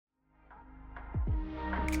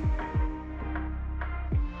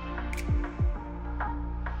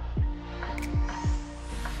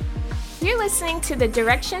You're listening to the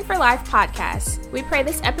Direction for Life podcast. We pray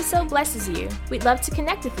this episode blesses you. We'd love to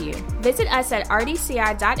connect with you. Visit us at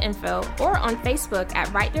rdci.info or on Facebook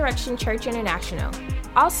at Right Direction Church International.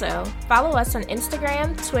 Also, follow us on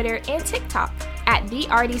Instagram, Twitter, and TikTok at the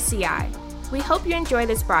RDCI. We hope you enjoy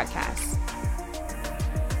this broadcast.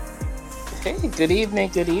 Hey, good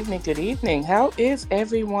evening. How is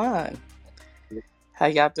everyone? How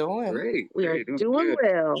y'all doing? Great. We are Doing doing good.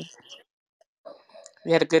 well.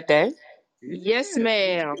 You had a good day? Yes, Yeah,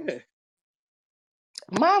 ma'am. yeah.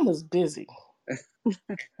 Mine was busy.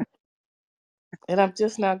 And I'm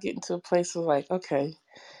just now getting to a place of like, okay,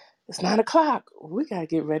 it's 9 o'clock. We got to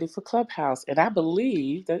get ready for Clubhouse. And I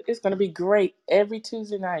believe that it's going to be great every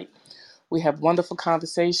Tuesday night. We have wonderful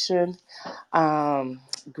conversation,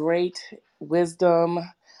 great wisdom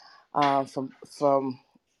from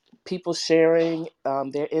people sharing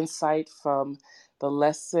their insight from the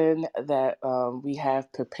lesson that we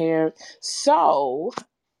have prepared. So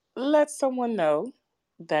let someone know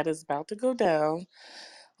that is about to go down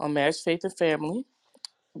on Marriage, Faith, and Family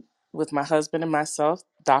with my husband and myself,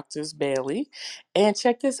 Doctors Bailey. And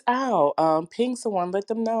check this out. Ping someone, let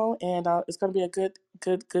them know, and it's going to be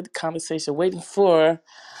a good conversation. Waiting for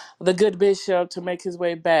the good bishop to make his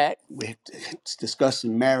way back. We're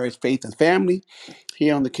discussing marriage, faith, and family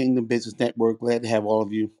here on the Kingdom Business Network. Glad to have all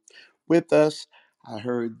of you with us. I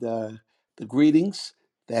heard the greetings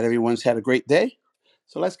that everyone's had a great day.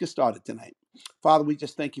 So let's get started tonight. Father, we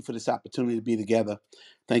just thank you for this opportunity to be together.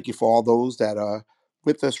 Thank you for all those that are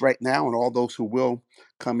with us right now and all those who will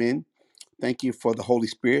come in. Thank you for the Holy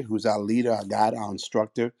Spirit, who's our leader, our guide, our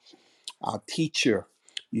instructor, our teacher.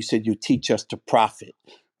 You said you teach us to profit,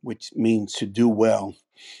 which means to do well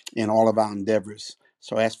in all of our endeavors.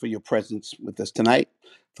 So I ask for your presence with us tonight,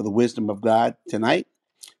 for the wisdom of God tonight,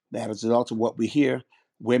 that as a result of what we hear,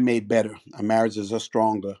 we're made better. Our marriages are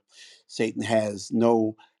stronger. Satan has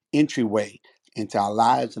no entryway into our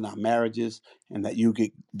lives and our marriages, and that you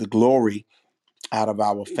get the glory out of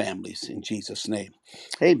our families in Jesus' name.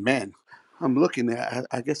 Amen. I'm looking at,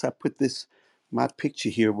 I guess I put my picture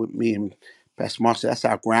here with me and Pastor Marcia. That's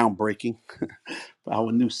our groundbreaking for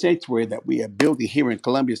our new sanctuary that we are building here in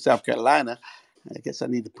Columbia, South Carolina. I guess I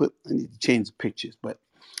need to change the pictures. But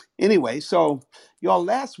anyway, so y'all,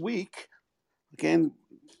 last week, again,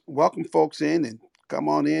 welcome folks in and come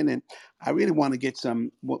on in. And I really want to get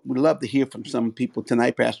we'd love to hear from some people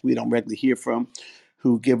tonight, perhaps we don't regularly hear from,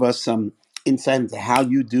 who give us some insight into how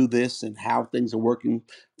you do this and how things are working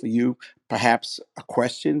for you. Perhaps a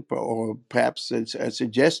question or perhaps a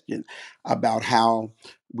suggestion about how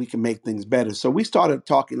we can make things better. So we started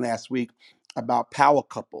talking last week about power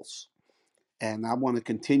couples. And I want to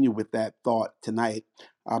continue with that thought tonight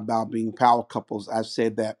about being power couples. I've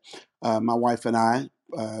said that my wife and I,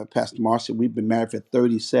 Pastor Marcia, we've been married for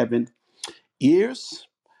 37 years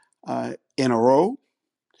in a row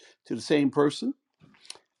to the same person.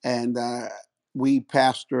 And we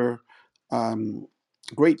pastor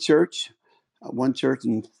great church, one church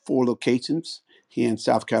in 4 locations here in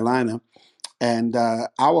South Carolina. And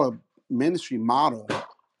our ministry model,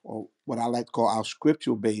 or what I like to call our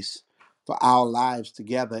scriptural base for our lives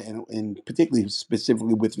together, and particularly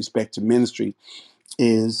specifically with respect to ministry,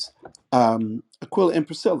 is Aquila and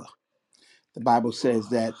Priscilla. The Bible says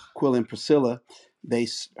that Aquila and Priscilla, they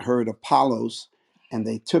heard Apollos, and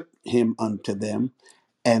they took him unto them,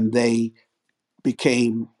 and they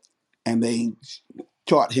they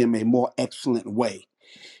taught him a more excellent way.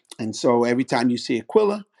 And so every time you see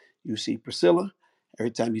Aquila, you see Priscilla.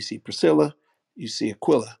 Every time you see Priscilla, you see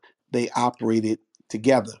Aquila. They operated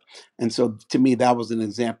together. And so to me, that was an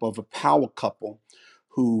example of a power couple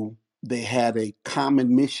who they had a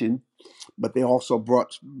common mission, but they also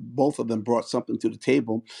both of them brought something to the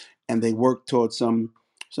table, and they worked towards some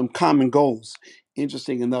common goals.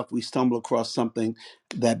 Interesting enough, we stumbled across something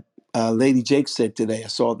that Lady Jake said today. I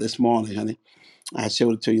saw it this morning, honey. I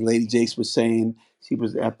showed it to you. Lady Jakes was saying, it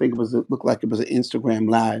looked like it was an Instagram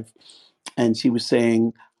live, and she was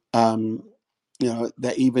saying, um,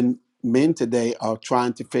 that even men today are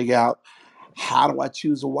trying to figure out, how do I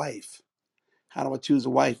choose a wife? How do I choose a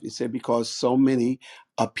wife? He said, because so many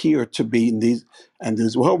appear to be in these, and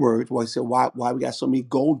there's her word. Well, he said, why we got so many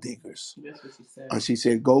gold diggers? That's what she said. She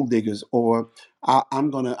said gold diggers, or I'm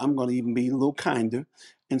gonna even be a little kinder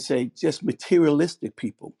and say just materialistic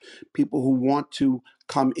people who want to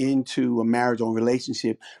come into a marriage or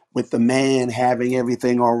relationship with the man having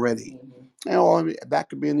everything already. And or that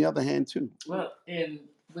could be on the other hand too. Well, and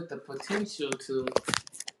with the potential to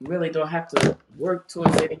really don't have to work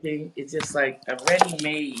towards anything, it's just like a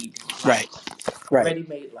ready-made. Right. Right.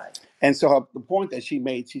 Ready-made life. And so the point that she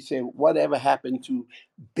made, she said, whatever happened to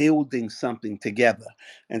building something together?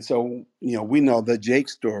 And so, we know the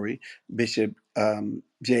Jakes story. Bishop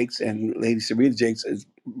Jakes and Lady Sarita Jakes is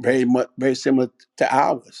very similar to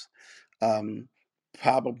ours. Um,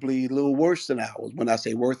 Probably a little worse than ours. When I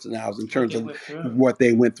say worse than ours, in terms of what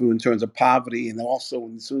they went through in terms of poverty, and also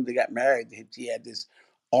as soon as they got married, she had this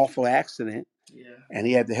awful accident, and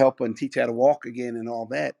he had to help her and teach her how to walk again and all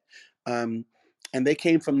that. Um, and they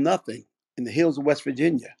came from nothing in the hills of West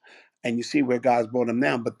Virginia, and you see where God's brought them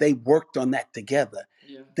now. But they worked on that together.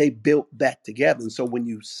 Yeah. They built that together, and so when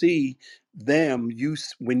you see them, you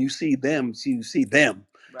see them.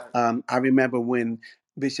 Right. I remember when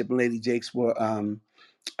Bishop and Lady Jakes were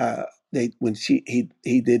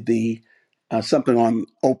he did the something on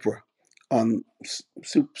Oprah on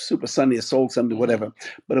Super Sunday or Soul Sunday, whatever.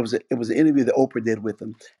 But it was an interview that Oprah did with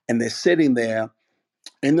them, and they're sitting there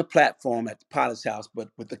in the platform at the Potter's house, but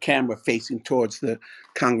with the camera facing towards the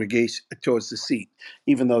congregation, towards the seat,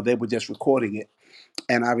 even though they were just recording it.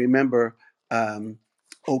 And I remember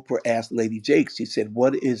Oprah asked Lady Jakes, she said,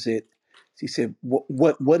 "What is it?" She said,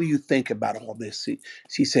 "What do you think about all this?"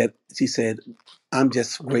 She said, "I'm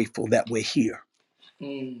just grateful that we're here.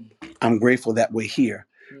 I'm grateful that we're here,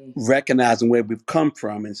 recognizing where we've come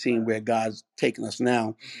from and seeing where God's taken us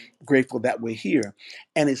now. Grateful that we're here."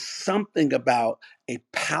 And it's something about a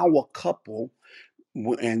power couple,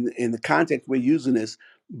 and in the context we're using this,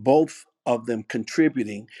 both of them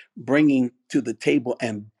contributing, bringing to the table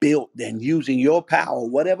and built and using your power,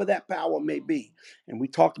 whatever that power may be. And we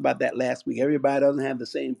talked about that last week. Everybody doesn't have the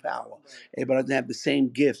same power. Everybody doesn't have the same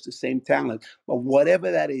gifts, the same talent. But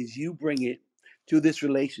whatever that is, you bring it to this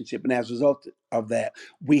relationship. And as a result of that,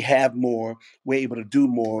 we have more, we're able to do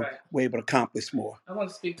more, right. We're able to accomplish more. I want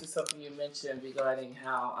to speak to something you mentioned regarding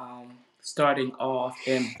how starting off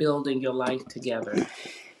and building your life together,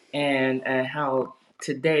 and how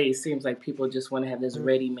today it seems like people just want to have this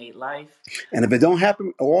ready-made life. And if it don't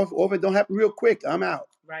happen, or if it don't happen real quick, I'm out.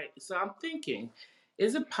 Right. So I'm thinking,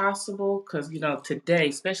 is it possible? Because today,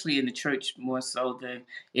 especially in the church, more so than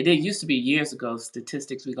it did used to be years ago,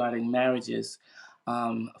 statistics regarding marriages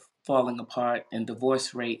falling apart and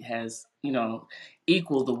divorce rate has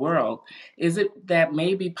equaled the world. Is it that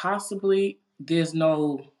maybe possibly there's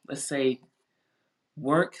no, let's say,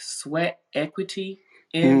 work, sweat, equity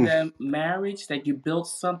in the marriage, that you built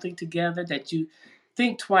something together, that you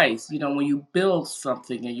think twice, when you build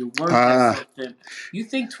something and you work at something, you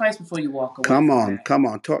think twice before you walk away. Come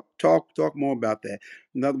on. Talk more about that.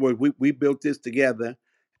 In other words, we built this together,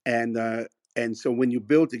 and so when you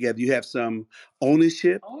build together, you have some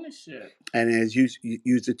ownership. And as you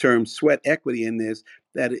use the term sweat equity in this,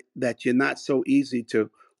 that you're not so easy to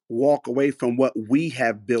walk away from what we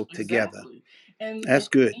have built together. And that's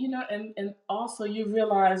good. And also you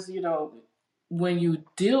realize, when you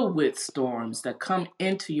deal with storms that come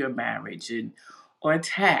into your marriage or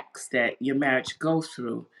attacks that your marriage goes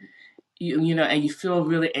through, and you feel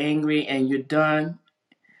really angry and you're done,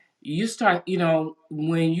 you start,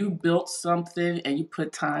 when you built something and you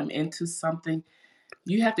put time into something,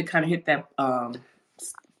 you have to kind of hit that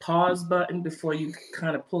pause button before you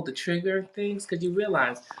kind of pull the trigger and things, because you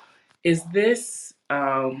realize, is this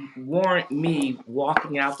warrant me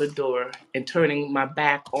walking out the door and turning my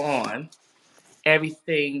back on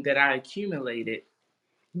everything that I accumulated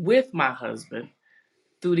with my husband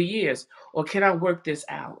through the years? Or can I work this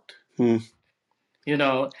out? Am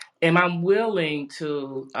I willing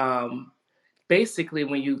to, basically,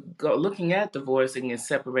 when you go looking at divorcing and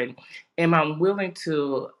separating, am I willing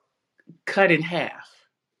to cut in half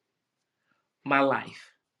my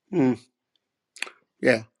life?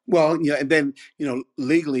 Yeah. Well, and then,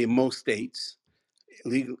 legally in most states,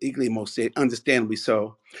 understandably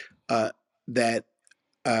so, that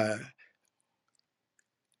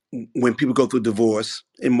when people go through divorce,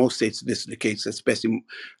 in most states this is the case, especially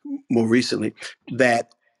more recently,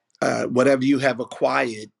 that whatever you have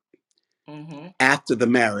acquired after the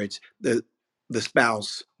marriage, the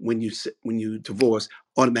spouse, when you divorce,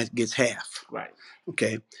 automatically gets half. Right.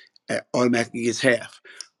 Okay. Automatically gets half.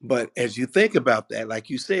 But as you think about that, like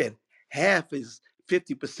you said, half is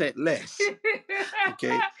 50% less.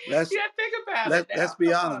 Okay. Let's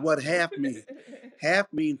be honest. What half mean?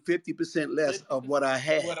 Half mean 50% less of what I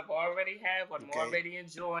had. What I've already had, what I'm already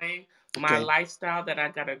enjoying, my lifestyle that I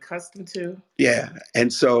got accustomed to. Yeah.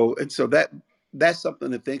 And so that's something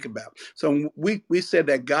to think about. So we said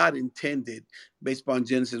that God intended, based upon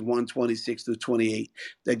Genesis 1:26 through 28,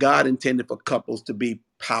 that God intended for couples to be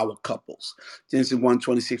power couples. Genesis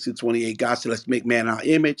 1:26 through 28, God said, let's make man in our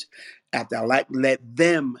image, after our like, let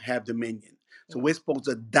them have dominion. So we're supposed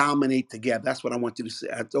to dominate together. That's what I want you to see.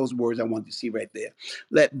 Those words I want you to see right there.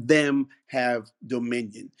 Let them have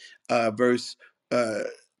dominion. Verse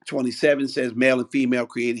 27 says, male and female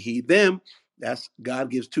created he them. That's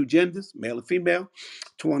God gives two genders, male and female.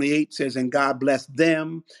 28 says, and God blessed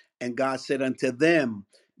them, and God said unto them,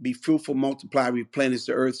 be fruitful, multiply, replenish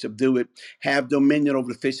the earth, subdue it, have dominion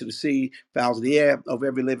over the fish of the sea, fowls of the air, over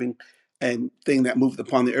every living and thing that moved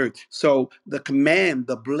upon the earth. So the command,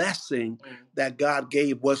 the blessing that God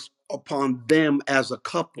gave was upon them as a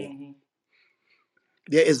couple. Mm-hmm.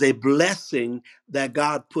 There is a blessing that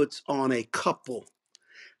God puts on a couple.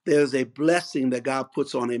 There's a blessing that God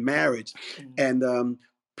puts on a marriage. Mm-hmm. And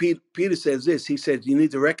Peter says this, he says, you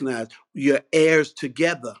need to recognize you're heirs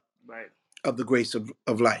together. Right. Of the grace of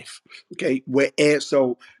life. Okay. We're heirs,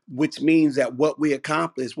 so which means that what we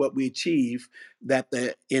accomplish, what we achieve, that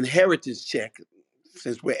the inheritance check,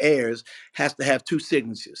 since we're heirs, has to have two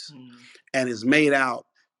signatures. And is made out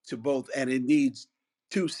to both, and it needs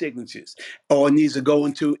two signatures, or it needs to go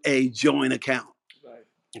into a joint account. Right.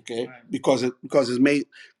 Okay. Right. Because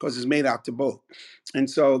it's made out to both. And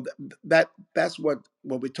so that's what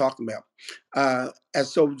we're talking about.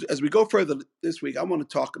 As we go further this week, I want to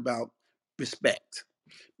talk about respect,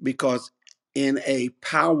 because in a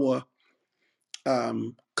power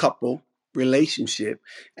couple relationship,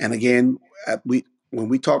 and again, when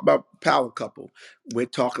we talk about power couple, we're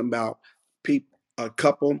talking about a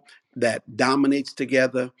couple that dominates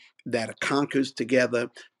together, that conquers together,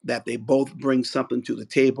 that they both bring something to the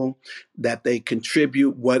table, that they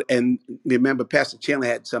contribute and remember, Pastor Chandler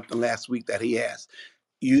had something last week that he asked.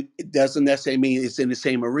 It doesn't necessarily mean it's in the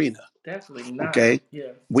same arena. Definitely not. Okay.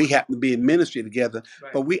 Yeah. We happen to be in ministry together,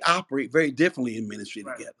 right. But we operate very differently in ministry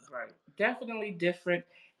together. Right. Definitely different.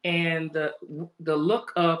 And the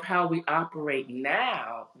look of how we operate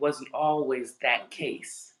now wasn't always that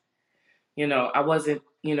case. I wasn't,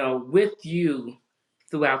 with you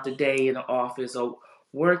throughout the day in the office or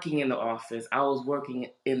working in the office. I was working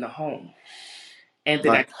in the home. And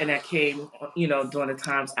then I came, during the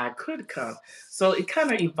times I could come. So it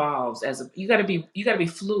kind of evolves you gotta be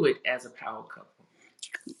fluid as a power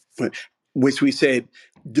couple. Which we said,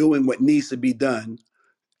 doing what needs to be done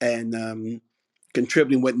and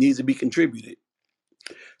contributing what needs to be contributed.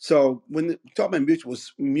 So when we talk about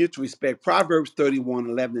mutual respect, Proverbs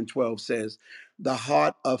 31:11 and 12 says, the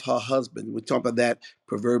heart of her husband, we talk about that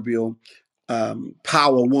proverbial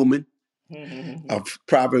power woman of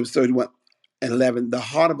Proverbs 31:11, the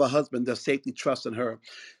heart of her husband does safely trust in her,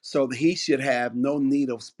 so that he should have no need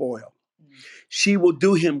of spoil. She will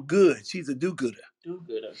do him good. She's a do-gooder.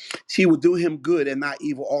 She will do him good and not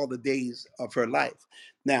evil all the days of her life.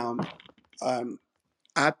 Now,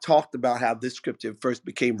 I talked about how this scripture first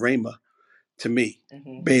became Rhema to me,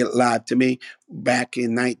 made alive to me back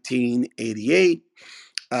in 1988.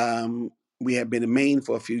 We had been in Maine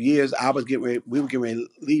for a few years. We were getting ready to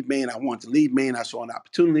leave Maine. I wanted to leave Maine. I saw an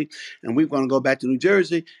opportunity, and we were going to go back to New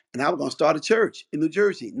Jersey, and I was going to start a church in New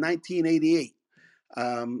Jersey, 1988.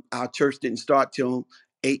 Our church didn't start till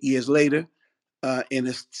 8 years later in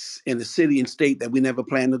a city and state that we never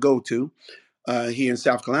planned to go to here in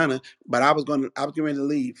South Carolina. But I was getting ready to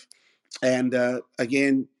leave, and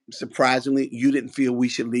again, surprisingly, you didn't feel we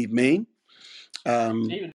should leave Maine.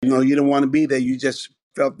 You didn't want to be there. You just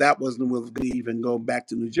felt that wasn't going to leave and go back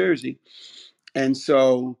to New Jersey. And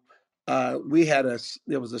so there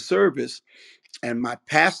was a service, and our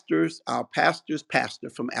pastor's pastor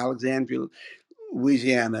from Alexandria,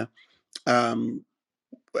 Louisiana.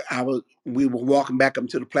 We were walking back up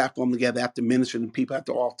to the platform together after ministering to people at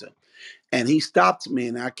the altar. And he stopped me,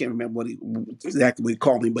 and I can't remember exactly what he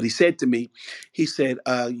called me, but he said to me, he said,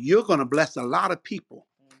 you're going to bless a lot of people,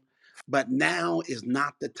 but now is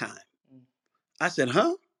not the time. I said,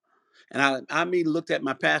 huh? And I immediately looked at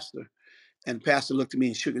my pastor, and the pastor looked at me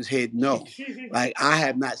and shook his head, no. Like, I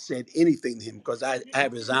have not said anything to him, because I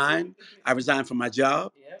have resigned. I resigned from my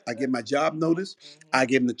job. I gave my job notice. I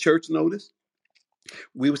gave him the church notice.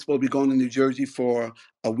 We were supposed to be going to New Jersey for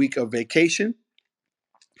a week of vacation.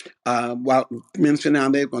 While ministering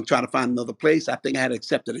down there, going to try to find another place. I think I had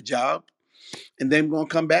accepted a job, and then we're going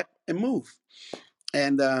to come back and move.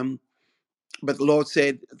 And but the Lord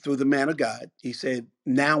said through the man of God, he said,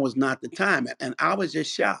 now is not the time. And I was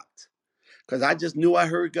just shocked, because I just knew I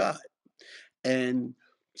heard God. And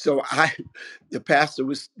so the pastor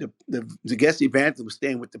was, the guest evangelist was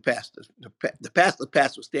staying with the pastor. The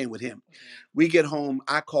pastor was staying with him. We get home,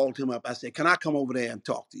 I called him up. I said, can I come over there and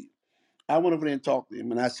talk to you? I went over there and talked to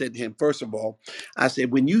him, and I said to him, first of all, I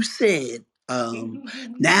said, when you said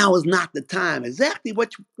now is not the time, exactly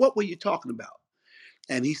what were you talking about?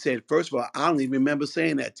 And he said, first of all, I don't even remember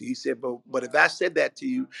saying that to you. He said, but if I said that to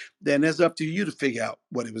you, then it's up to you to figure out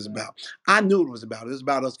what it was about. I knew it was about. It was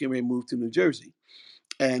about us getting ready to move to New Jersey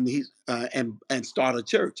and and start a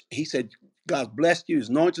church. He said, God blessed you, his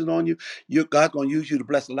anointing on you. God's gonna use you to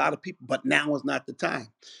bless a lot of people, but now is not the time.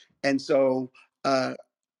 And so and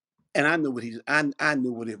I knew I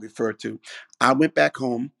knew what it referred to. I went back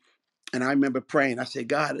home and I remember praying. I said,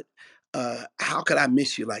 God, how could I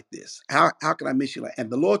miss you like this? How could I miss you like? And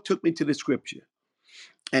the Lord took me to the scripture,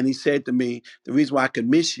 and He said to me, the reason why I could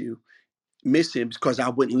miss Him, is because I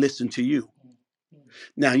wouldn't listen to you.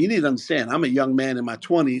 Now you need to understand, I'm a young man in my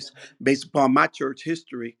 20s, based upon my church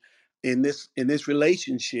history. In this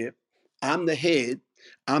relationship, I'm the head,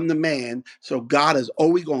 I'm the man. So God is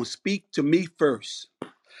always going to speak to me first.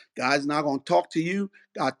 God's not going to talk to you.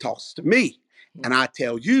 God talks to me, and I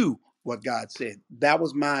tell you what God said. That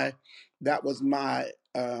was my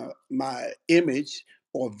image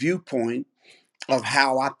or viewpoint of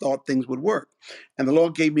how I thought things would work. And the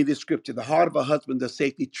Lord gave me this scripture: the heart of a husband does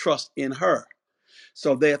safely trust in her.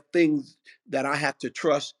 So there are things that I have to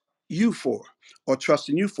trust you for, or trust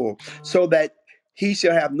in you for, so that he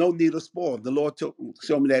shall have no need of spoil. The Lord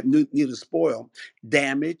showed me that need of spoil,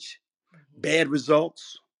 damage, bad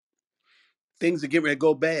results, things are getting ready to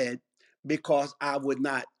go bad because I would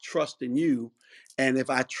not trust in you. And if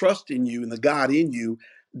I trust in you and the God in you,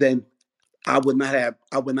 then I would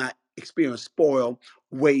not experience spoil,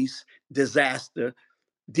 waste, disaster,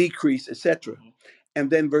 decrease, etc. And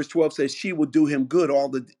then verse 12 says, she will do him good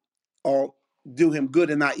all do him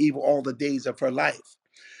good and not evil all the days of her life.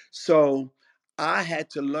 So I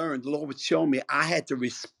had to learn, the Lord would show me, I had to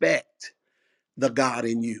respect the God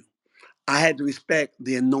in you. I had to respect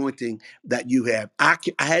the anointing that you have. I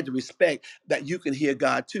had to respect that you can hear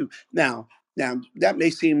God too. Now that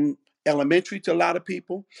may seem elementary to a lot of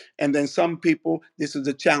people, and then some people, this is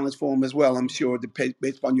a challenge for them as well. I'm sure,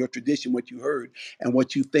 based upon your tradition, what you heard, and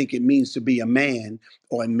what you think it means to be a man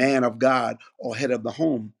or a man of God or head of the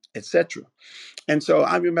home, etc. And so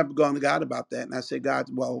I remember going to God about that, and I said, God,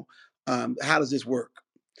 well, how does this work?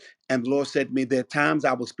 And the Lord said to me, there are times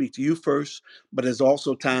I will speak to you first, but there's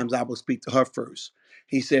also times I will speak to her first.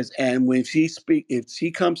 He says, and when if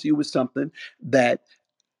she comes to you with something that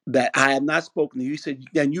I have not spoken to you, he said,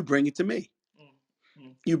 then you bring it to me.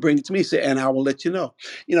 You bring it to me, he said, and I will let you know.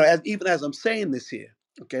 Even as I'm saying this here,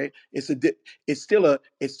 okay, it's still a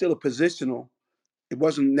positional. It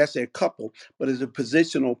wasn't necessarily a couple, but it's a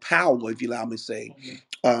positional power, if you allow me to say,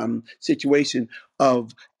 situation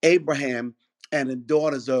of Abraham and the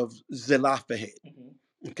daughters of Zelophehad.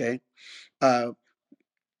 Okay, uh,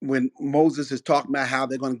 when Moses is talking about how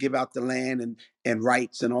they're going to give out the land and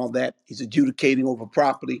rights and all that, he's adjudicating over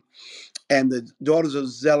property, and the daughters of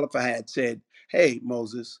Zelophehad said, "Hey,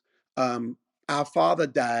 Moses, our father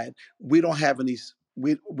died. We don't have any.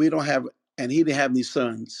 We don't have, and he didn't have any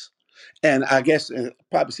sons." And I guess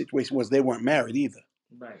probably the situation was they weren't married either.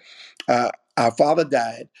 Right. Our father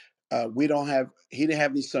died. We don't have. He didn't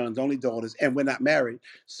have any sons, only daughters, and we're not married.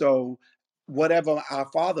 So whatever our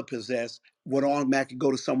father possessed would automatically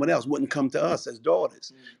go to someone else. Wouldn't come to us as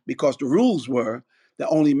daughters, because the rules were that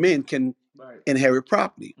only men can inherit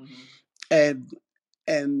property. And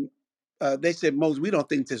and they said, Moses, we don't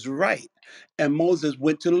think this is right. And Moses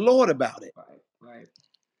went to the Lord about it. Right.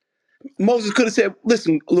 Moses could have said,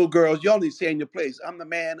 listen, little girls, y'all need to stay in your place. I'm the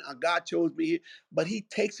man. God chose me here. But he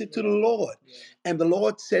takes it to the Lord. Yeah. And the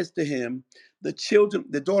Lord says to him,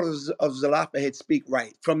 the daughters of Zelophehad speak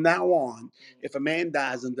right. From now on, if a man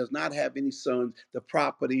dies and does not have any sons, the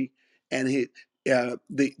property and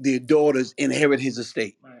the daughters inherit his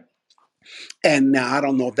estate. Right. And now I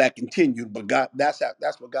don't know if that continued, but God, that's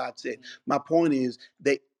what God said. My point is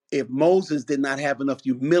that if Moses did not have enough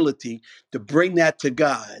humility to bring that to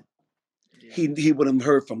God, he wouldn't have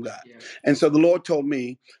heard from God. Yeah. And so the Lord told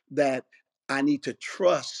me that I need to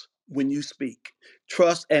trust when you speak.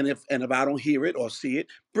 Trust, and if I don't hear it or see it,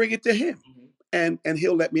 bring it to him. And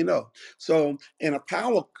he'll let me know. So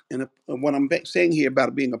what I'm saying here about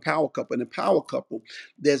it being a power couple, in a power couple,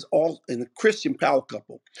 in a Christian power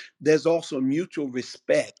couple, there's also mutual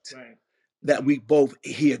respect, that we both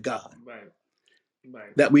hear God.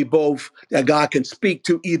 Right. That God can speak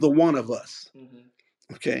to either one of us.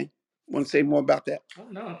 Okay. Want to say more about that? Oh,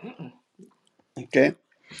 no. Okay.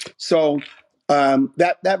 So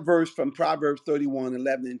that verse from Proverbs 31,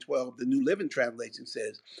 11 and 12, the New Living Translation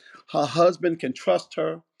says, her husband can trust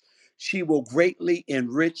her. She will greatly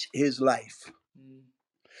enrich his life.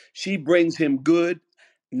 She brings him good,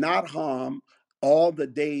 not harm, all the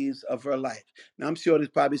days of her life. Now, I'm sure there's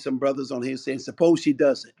probably some brothers on here saying, suppose she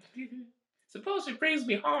doesn't. Suppose she brings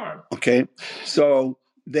me harm. Okay, so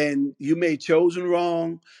then you may chosen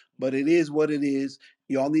wrong, but it is what it is.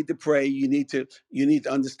 You all need to pray. You need to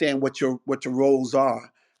understand what your roles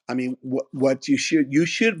are. I mean, what you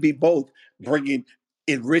should be both bringing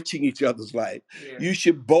enriching each other's life. Yeah. You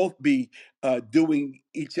should both be doing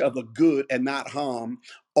each other good and not harm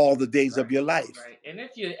all the days of Right. your life. Right. And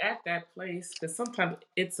if you're at that place, because sometimes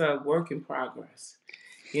it's a work in progress.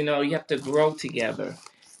 You know, you have to grow together.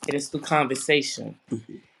 And it's through conversation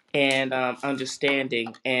and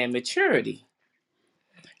understanding and maturity.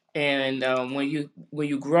 And when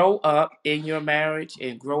you grow up in your marriage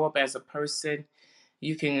and grow up as a person,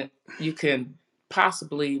 you can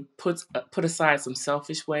possibly put aside some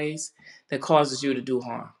selfish ways that causes you to do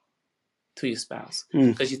harm to your spouse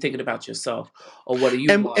because you're thinking about yourself or what do you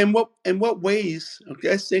And want. what ways? Okay,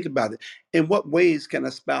 let's think about it. In what ways can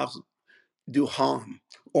a spouse do harm?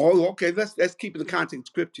 Or okay, let's keep in the context of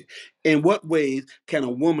scripture. In what ways can a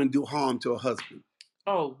woman do harm to a husband?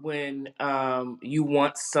 Oh, when you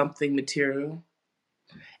want something material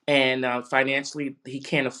and financially he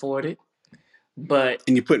can't afford it, but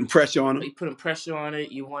And you're putting pressure on him. you putting pressure on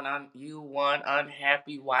it. You want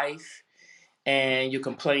unhappy wife, and you're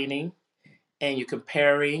complaining and you're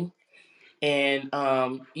comparing, and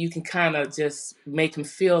you can kind of just make him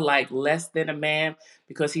feel like less than a man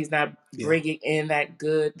because he's not bringing in that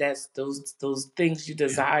good. That's those things you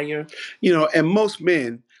desire. You know, and most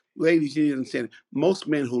men, ladies, you need to understand, most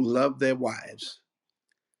men who love their wives,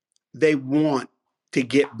 they want to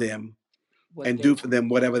get them and do for them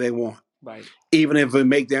whatever they want. Right. Even if it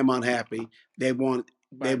make them unhappy, they want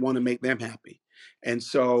to make them happy. And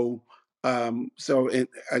so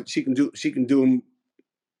she can do him,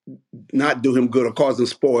 not do him good or cause him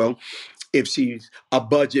spoil if she's a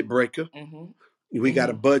budget breaker. We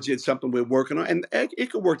got a budget, something we're working on, and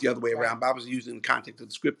it could work the other way around. But I was using the context of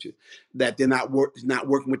the scripture that they're not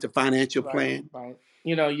working with the financial plan. Right.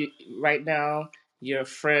 You know, you right now your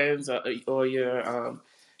friends or your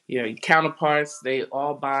counterparts, they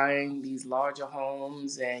all buying these larger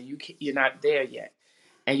homes, and you're not there yet,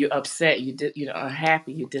 and you're upset. You're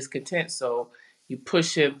unhappy. You're discontent. So you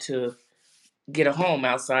push him to get a home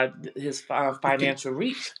outside his financial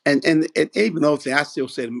reach. And even though I still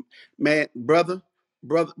say, man, brother,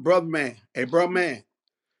 man, hey, bro, man,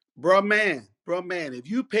 if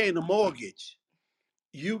you paying the mortgage,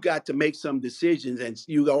 you got to make some decisions, and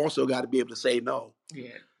you also got to be able to say no. Yeah,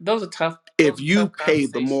 those are tough. If you pay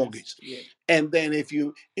the mortgage, and then if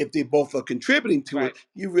they both are contributing to it,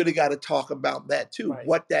 you really got to talk about that too,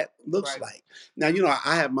 what that looks like. Now, you know,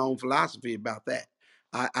 I have my own philosophy about that.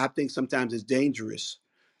 I think sometimes it's dangerous,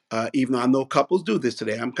 even though I know couples do this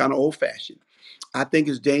today. I'm kind of old fashioned. I think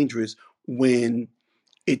it's dangerous when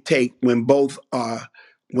when both are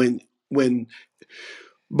when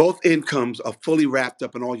both incomes are fully wrapped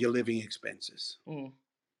up in all your living expenses.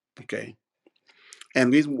 Okay.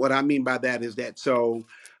 And the reason what I mean by that is that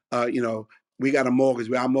you know, we got a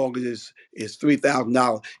mortgage. Our mortgage is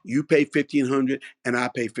 $3,000. You pay $1,500, and I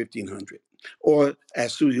pay $1,500. Or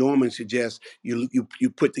as Susie Orman suggests, you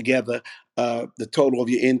put together the total of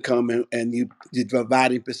your income and you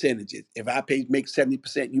divide in percentages. If I make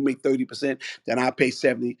 70%, you make 30%, then I pay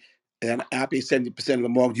 70, and I pay 70% of the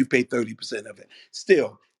mortgage. You pay 30% of it.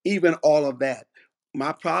 Still, even all of that,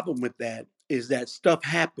 my problem with that is that stuff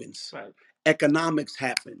happens. Right. Economics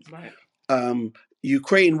happens. Right.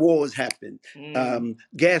 Ukraine wars happen.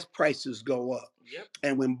 Gas prices go up. Yep.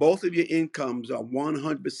 And when both of your incomes are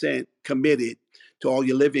 100% committed to all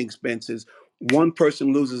your living expenses, one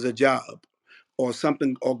person loses a job or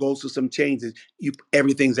something or goes through some changes,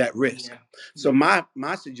 everything's at risk. Yeah. So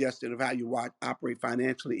my suggestion of how you operate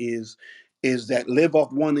financially is that live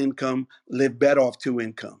off one income, live better off two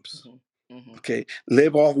incomes. Okay,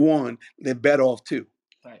 live off one, live better off two.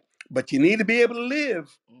 Right. But you need to be able to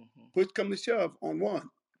live, push come to shove, on one.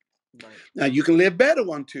 Right. Now you can live better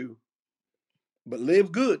on two, but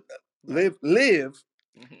live good. Right. Live.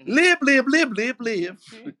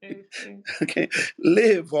 Okay,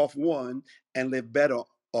 live off one and live better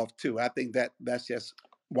off two. I think that's just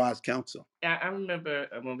wise counsel. I remember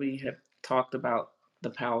when we had talked about the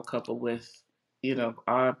power couple with, you know,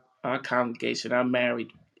 our congregation, our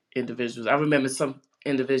married individuals. I remember some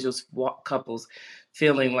individuals, couples,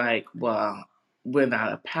 feeling like, well, we're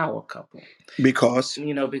not a power couple. Because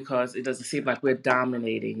Because it doesn't seem like we're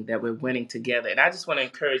dominating, that we're winning together. And I just want to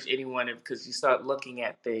encourage anyone, because you start looking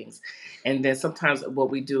at things, and then sometimes what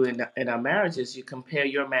we do in our marriages, you compare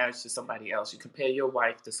your marriage to somebody else, you compare your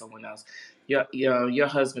wife to someone else, your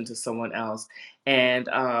husband to someone else, and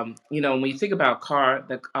when you think about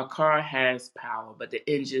a car has power, but the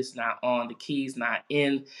engine's not on, the key's not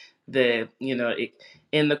in the in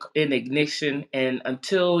the ignition, and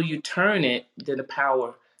until you turn it, then the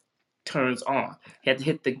power turns on. You have to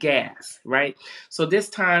hit the gas, right? So there's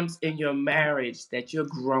times in your marriage that you're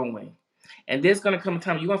growing, and there's gonna come a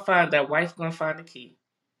time you're gonna find that wife gonna find the key.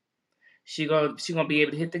 She gonna be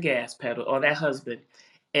able to hit the gas pedal, or that husband,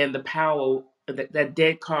 and the power, that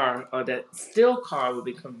dead car or that still car will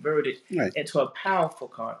be converted right, into a powerful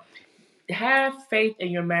car. Have faith in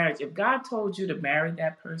your marriage. If God told you to marry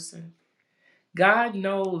that person, God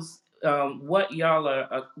knows what y'all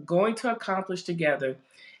are going to accomplish together.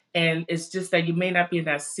 And it's just that you may not be in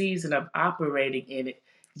that season of operating in it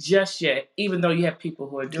just yet, even though you have people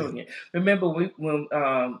who are okay, doing it. Remember when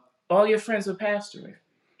all your friends were pastoring,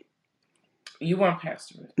 you weren't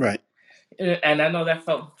pastoring. right. And I know that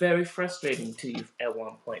felt very frustrating to you at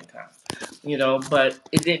one point in time, but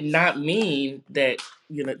it did not mean that,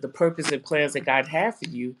 the purpose and plans that God had for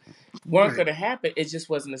you weren't Right. going to happen. It just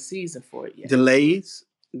wasn't a season for it yet. Delays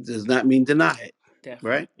does not mean deny it,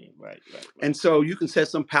 right? Definitely. Right. And so you can set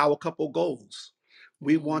some power couple goals.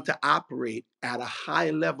 We want Mm-hmm. to operate at a high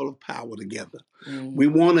level of power together. We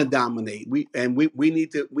Mm-hmm. want to dominate. We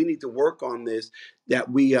need to work on this, that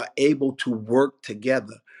we are able to work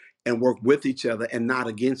together and work with each other and not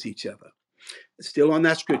against each other. Still on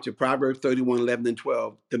that scripture, Proverbs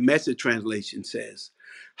 31:11-12, the Message translation says,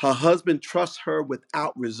 her husband trusts her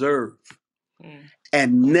without reserve Mm-hmm.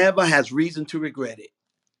 and never has reason to regret it.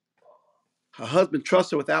 Her husband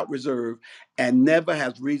trusts her without reserve and never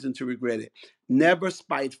has reason to regret it. Never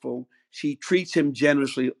spiteful. She treats him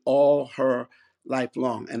generously all her life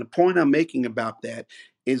long. And the point I'm making about that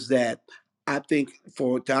is that I think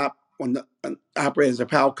operate as a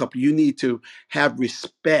power couple, you need to have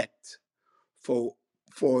respect for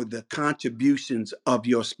the contributions of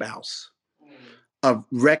your spouse, of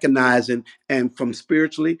recognizing, and from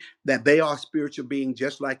spiritually, that they are spiritual beings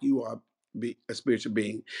just like you are a spiritual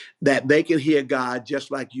being, that they can hear God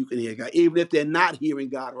just like you can hear God. Even if they're not hearing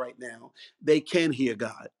God right now, they can hear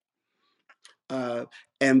God.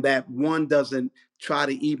 And that one doesn't try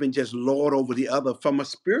to even just lord over the other from a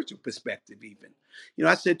spiritual perspective. Even,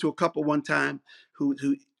 I said to a couple one time who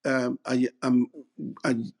a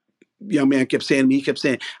young man kept saying to me, he kept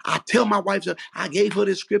saying, I tell my wife, I gave her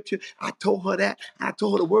this scripture, I told her that, I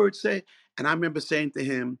told her the word say. And I remember saying to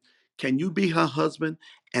him, can you be her husband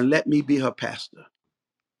and let me be her pastor?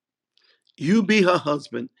 You be her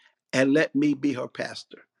husband and let me be her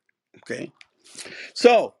pastor. Okay.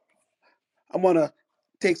 So I want to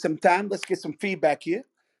take some time. Let's get some feedback here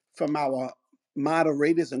from our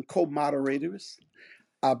moderators and co-moderators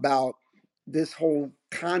about this whole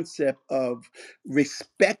concept of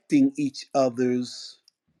respecting each other's,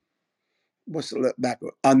 what's the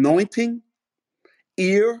background? Anointing,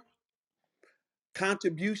 ear,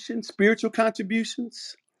 contribution, spiritual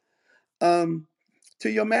contributions to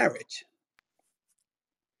your marriage.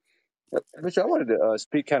 Bishop, I wanted to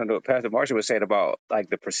speak kind of to what Pastor Marshall was saying about like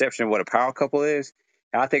the perception of what a power couple is.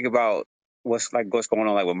 And I think about what's going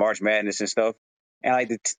on like with March Madness and stuff, and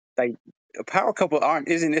like a power couple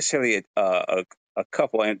isn't necessarily a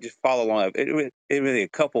couple and just follow along. It really a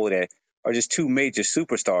couple that are just two major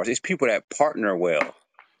superstars. It's people that partner well.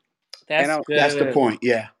 And That's That's the good. point.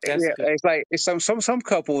 Yeah. That's yeah, good. it's like it's some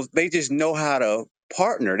couples they just know how to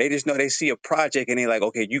partner. They just know they see a project and they're like,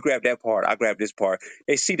 okay, you grab that part, I grab this part.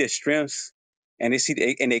 They see the strengths and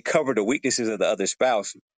they cover the weaknesses of the other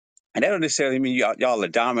spouse. And that don't necessarily mean y'all are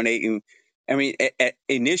dominating. I mean,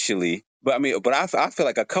 initially, but I feel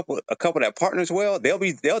like a couple that partners well,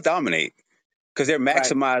 they'll dominate because they're Right.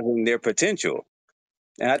 maximizing their potential.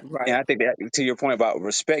 And Right. I think that to your point about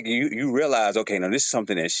respect, you realize, okay, now this is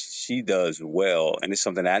something that she does well, and it's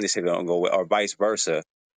something that I just say don't go well, or vice versa.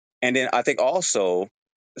 And then I think also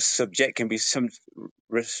subject can be some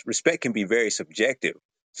respect can be very subjective.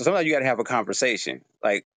 So sometimes you got to have a conversation.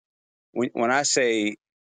 Like when I say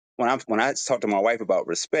when I talk to my wife about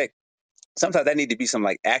respect, sometimes that need to be some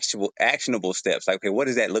like actual actionable steps. Like, okay, what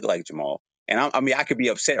does that look like, Jamal? And I mean, I could be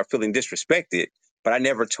upset or feeling disrespected, but I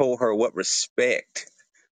never told her what respect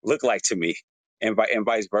look like to me, and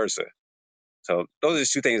vice versa. So those are the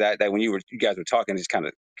two things that when you guys were talking, just kind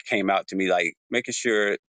of came out to me, like making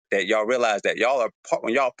sure that y'all realize that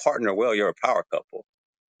when y'all partner well, you're a power couple,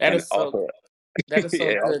 That and is so also good. That is so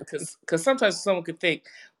Yeah, good because sometimes someone could think,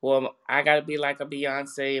 well, I got to be like a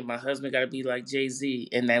Beyonce and my husband got to be like Jay-Z,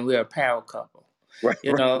 and then we're a power couple, right,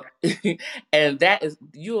 you right. know. And that is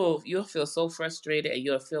you'll feel so frustrated and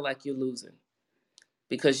you'll feel like you're losing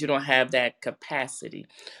because you don't have that capacity.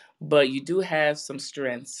 But you do have some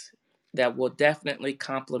strengths that will definitely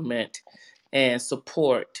complement and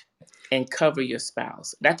support and cover your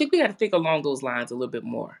spouse. And I think we got to think along those lines a little bit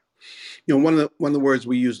more. You know, one of the words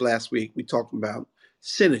we used last week, we talked about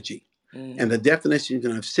synergy, and the definition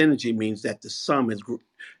of synergy means that the sum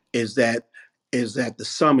is that is that the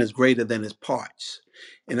sum is greater than its parts.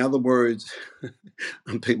 In other words,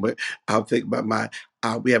 I'll think about my.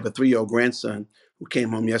 We have a 3-year-old grandson who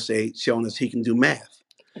came home yesterday showing us he can do math.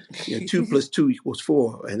 You know, 2 + 2 =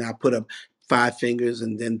 4, and I put up 5 fingers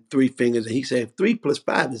and then 3 fingers, and he said 3 +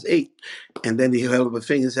 5 is 8, and then he held up a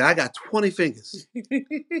finger and said, "I got 20 fingers."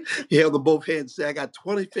 He held up both hands and said, "I got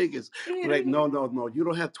 20 fingers." I'm like, no, no, no, you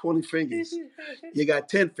don't have 20 fingers. You got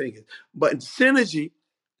 10 fingers. But in synergy,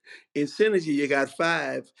 you got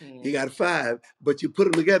 5. You got 5, but you put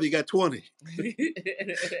them together, you got 20.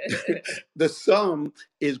 The sum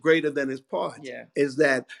is greater than its parts. Yeah. Is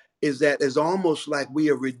that it's almost like we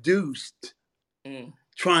are reduced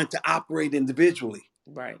trying to operate individually.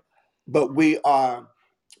 Right. But we are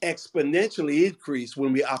exponentially increased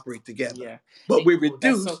when we operate together. Yeah. But we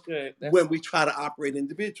That's so reduce good. when we try to operate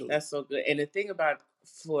individually. That's so good. And the thing about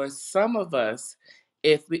for some of us,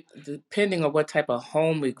 if we depending on what type of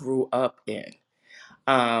home we grew up in,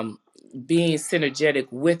 being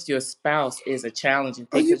synergetic with your spouse is a challenging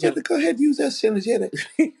Oh, thing you because better go ahead and use that synergetic.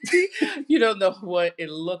 you don't know what it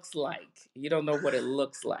looks like. You don't know what it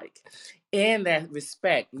looks like. And that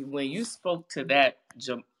respect, when you spoke to that,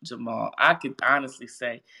 Jamal, I could honestly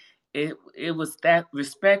say it was that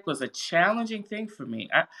respect was a challenging thing for me.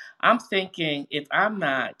 I'm thinking if I'm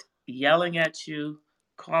not yelling at you,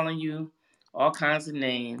 calling you all kinds of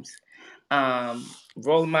names,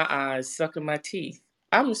 rolling my eyes, sucking my teeth,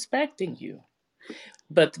 I'm respecting you.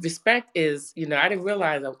 But the respect is, I didn't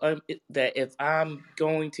realize that if I'm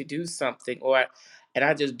going to do something and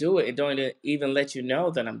I just do it and don't even let you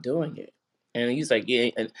know that I'm doing it. And he's like, yeah.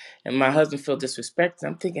 And my husband felt disrespected.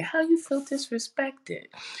 I'm thinking, how you feel disrespected?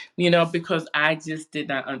 Because I just did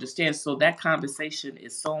not understand. So that conversation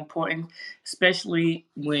is so important, especially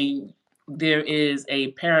when there is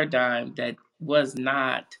a paradigm that was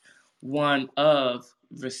not one of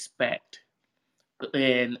respect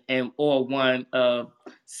and or one of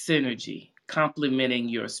synergy, complementing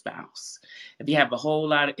your spouse. If you have a whole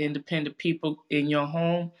lot of independent people in your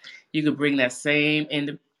home, you could bring that same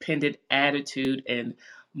independent attitude and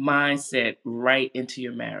mindset right into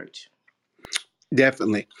your marriage.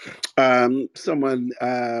 Definitely. Someone,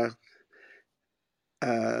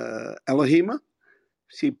 Elohima,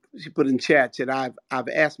 she put in chat, said, I've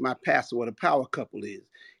asked my pastor what a power couple is.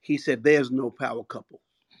 He said, there's no power couple.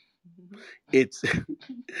 It's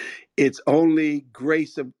it's only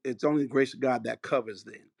it's only the grace of God that covers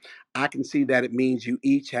them. I can see that it means you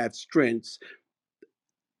each have strengths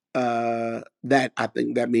that I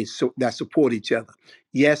think that means that support each other.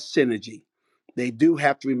 Yes, synergy. They do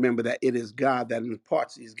have to remember that it is God that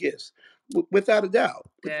imparts these gifts, without a doubt.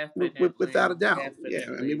 Without a doubt. Definitely. Yeah,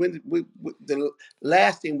 I mean, the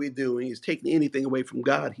last thing we're doing is taking anything away from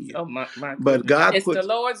God here. Oh my But God it's puts the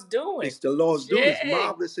Lord's doing. It's the Lord's doing. It's Yay.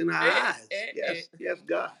 marvelous in our eyes. Yes,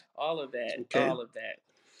 God. All of that. Okay. All of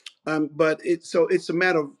that. But it's a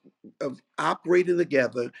matter of operating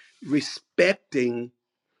together, respecting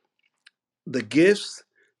the gifts,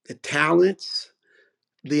 the talents,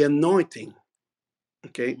 the anointing.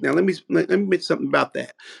 Okay. Now let me mention something about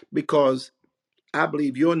that, because I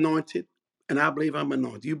believe you're anointed, and I believe I'm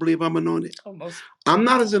anointed. You believe I'm anointed? Almost. I'm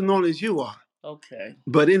not as anointed as you are. Okay.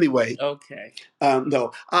 But anyway. Okay.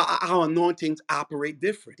 No, our anointings operate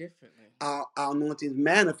differently. Our anointings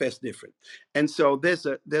manifest different, and so there's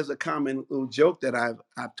a common little joke that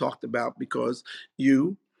I've talked about, because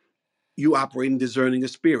you operate in discerning of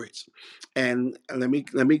spirits, and let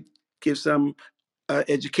me give some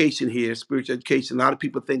education here, spiritual education. A lot of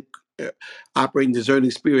people think operating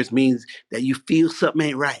discerning spirits means that you feel something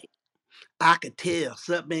ain't right. I could tell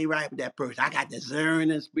something ain't right with that person. I got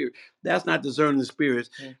discerning spirit. That's not discerning spirits.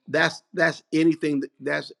 That's anything.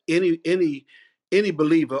 That's any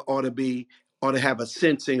believer ought to have a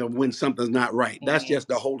sensing of when something's not right. That's just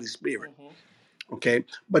the Holy Spirit. Okay,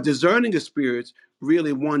 but discerning of spirits,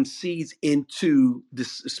 really one sees into the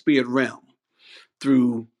spirit realm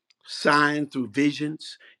through signs, through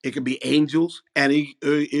visions. It could be angels, and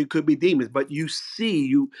it could be demons. But you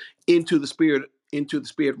see into the spirit into the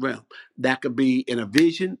spirit realm. That could be in a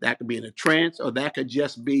vision, that could be in a trance, or that could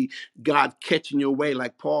just be God catching your way,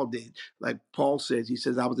 like Paul did. Like Paul says, he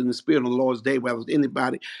says, I was in the spirit on the Lord's day, where I was in the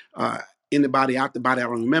body, out the body, I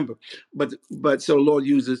don't remember. But so the Lord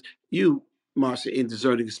uses you, Marcia, in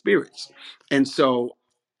discerning spirits. And so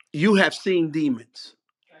you have seen demons.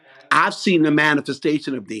 I've seen the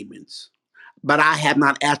manifestation of demons, but I have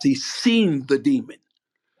not actually seen the demon.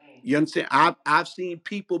 You understand? I've seen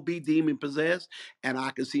people be demon possessed, and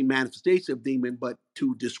I can see manifestation of demon, but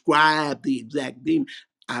to describe the exact demon,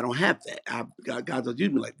 I don't have that. God doesn't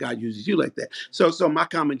use me like God uses you like that. So my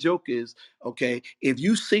common joke is, okay, if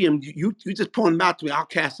you see him, you just point him out to me, I'll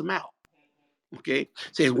cast him out. Okay,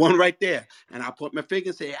 say one right there, and I put my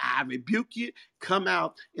finger and say, I rebuke you, come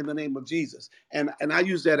out in the name of Jesus. And I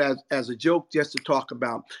use that as a joke, just to talk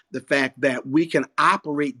about the fact that we can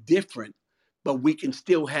operate different, but we can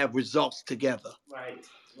still have results together. Right.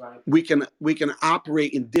 We can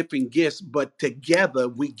operate in different gifts, but together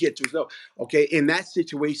we get results. Okay, in that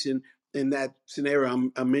situation, in that scenario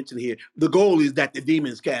I'm mentioning here, the goal is that the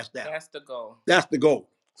demons cast out. That's the goal. That's the goal.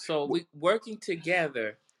 So we working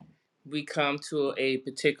together, we come to a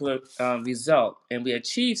particular result, and we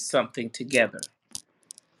achieve something together.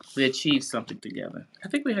 I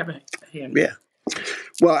think we have a hand. Yeah.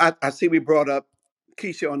 Well, I see we brought up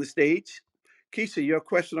Keisha on the stage. Keisha, your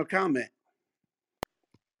question or comment?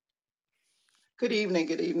 Good evening.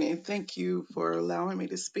 Good evening. Thank you for allowing me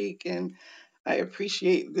to speak. And I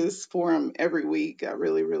appreciate this forum every week. I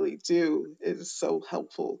really, really do. It is so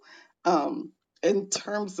helpful. In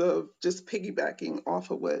terms of just piggybacking off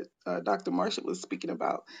of what Dr. Marshall was speaking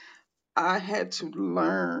about, I had to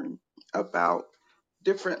learn about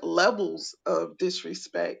different levels of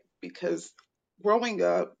disrespect because growing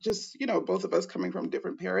up, just, both of us coming from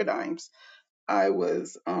different paradigms, I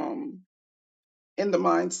was in the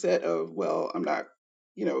mindset of, well, I'm not,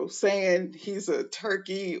 saying he's a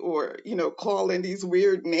turkey or, calling these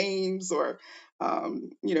weird names or,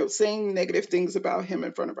 saying negative things about him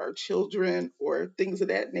in front of our children or things of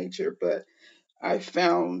that nature. But I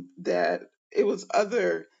found that it was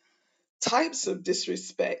other types of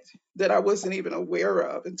disrespect that I wasn't even aware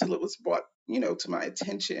of until it was brought, to my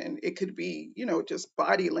attention. It could be, just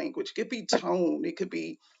body language, it could be tone, it could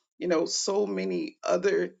be, so many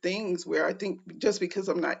other things where I think just because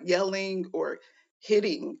I'm not yelling or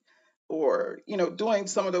hitting or, doing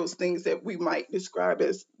some of those things that we might describe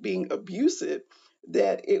as being abusive,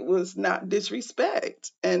 that it was not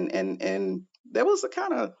disrespect. And that was a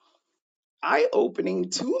kind of eye-opening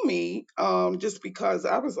to me, just because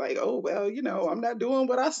I was like, oh well, I'm not doing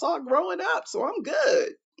what I saw growing up, so I'm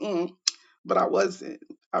good. But I wasn't.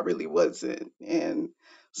 I really wasn't. And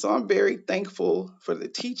so I'm very thankful for the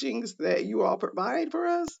teachings that you all provide for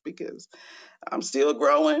us because I'm still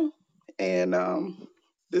growing, and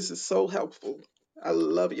this is so helpful. I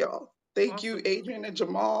love y'all. Thank you, Awesome. Adrian and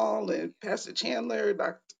Jamal and Pastor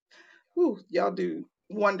Chandler. Whew, y'all do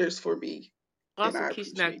wonders for me, and Awesome, I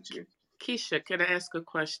Keisha. Now, appreciate you. Keisha, can I ask a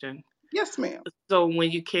question? Yes, ma'am. So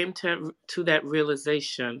when you came to that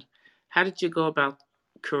realization, how did you go about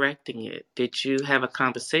correcting it? Did you have a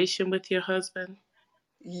conversation with your husband?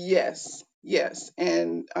 Yes, yes.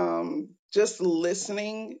 And just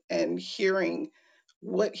listening and hearing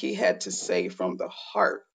what he had to say from the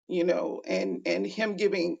heart, and him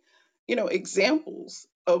giving, examples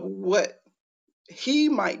of what he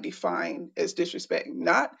might define as disrespect,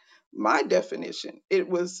 not my definition. It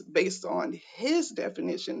was based on his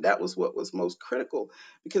definition. That was what was most critical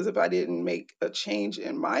because if I didn't make a change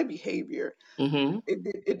in my behavior, Mm-hmm.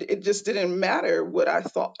 it just didn't matter what I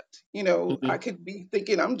thought. I Mm-hmm. could be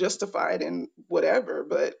thinking I'm justified in whatever,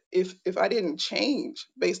 but if I didn't change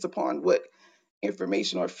based upon what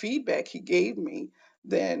information or feedback he gave me,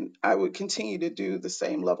 then I would continue to do the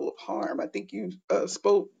same level of harm. I think you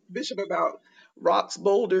spoke, Bishop, about rocks,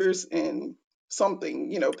 boulders, and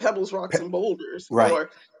something, pebbles, rocks, and boulders, Right, or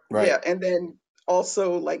right. yeah, and then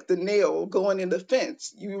also like the nail going in the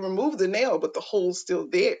fence. You remove the nail, but the hole's still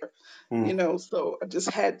there, Mm. So I just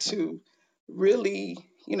had to really,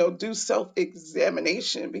 do self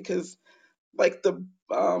examination because like the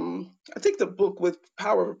I think the book with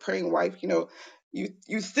Power of a Praying Wife, you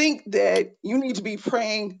think that you need to be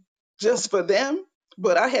praying just for them,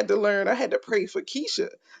 but I had to learn, I had to pray for Keisha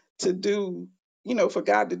to do, for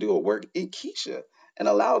God to do a work in Keisha and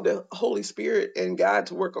allow the Holy Spirit and God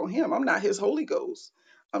to work on him. I'm not his Holy Ghost.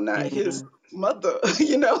 I'm not his Mm-hmm. mother,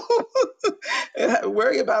 and I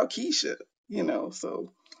worry about Keisha,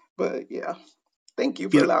 so but yeah, thank you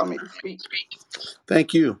for You know, allowing me to speak.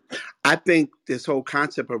 thank you. I think this whole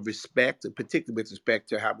concept of respect, particularly with respect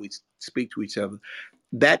to how we speak to each other,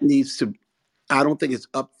 that needs to I don't think it's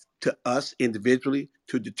up to us individually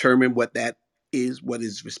to determine what that is, what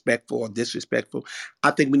is respectful or disrespectful.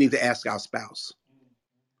 I think we need to ask our spouse,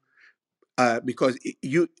 because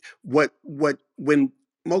you what when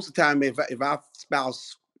most of the time, if our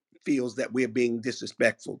spouse feels that we're being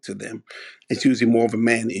disrespectful to them, it's usually more of a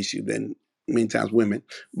man issue than many times women,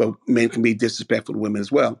 but men can be disrespectful to women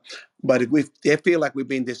as well. But if they feel like we're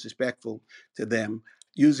being disrespectful to them,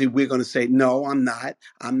 usually we're going to say, no, I'm not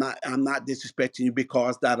disrespecting you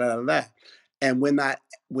because da da da da. And we're not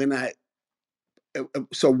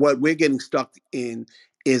so what we're getting stuck in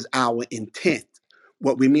is our intent.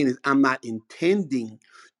 What we mean is, I'm not intending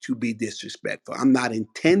to be disrespectful. I'm not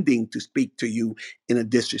intending to speak to you in a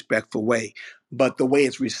disrespectful way. But the way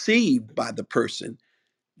it's received by the person,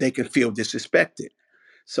 they can feel disrespected.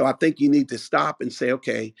 So I think you need to stop and say,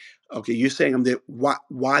 okay, you're saying I'm there.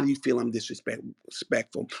 Why do you feel I'm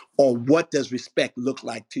disrespectful? Or what does respect look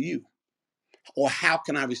like to you? Or how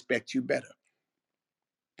can I respect you better?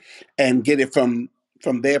 And get it from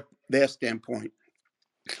their standpoint,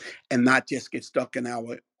 and not just get stuck in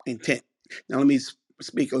our intent. Now, let me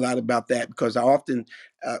speak a lot about that, because I often,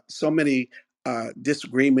 so many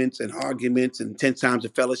disagreements and arguments and 10 times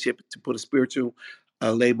of fellowship, to put a spiritual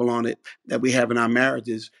label on it, that we have in our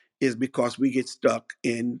marriages, is because we get stuck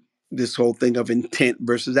in this whole thing of intent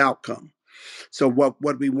versus outcome. So,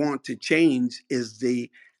 what we want to change is the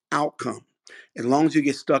outcome. As long as you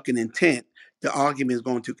get stuck in intent, the argument is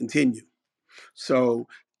going to continue. So,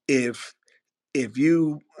 if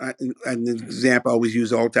you an example I always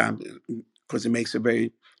use all the time, because it makes it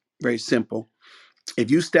very, very simple.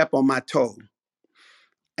 If you step on my toe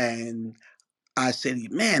and I say to you,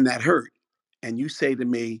 man, that hurt, and you say to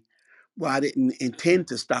me, well, I didn't intend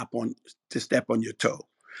to step on your toe.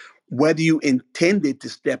 Whether you intended to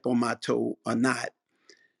step on my toe or not,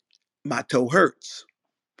 my toe hurts.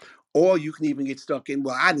 Or you can even get stuck in,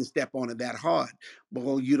 well, I didn't step on it that hard.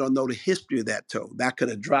 Well, you don't know the history of that toe. That could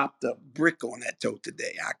have dropped a brick on that toe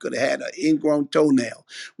today. I could have had an ingrown toenail,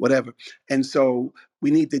 whatever. And so we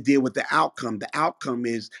need to deal with the outcome. The outcome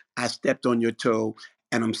is, I stepped on your toe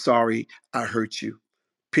and I'm sorry I hurt you,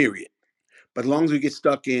 period. But as long as we get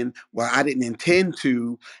stuck in, well, I didn't intend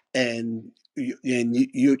to, and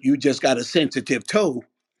you just got a sensitive toe,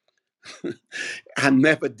 I'm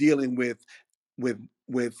never dealing with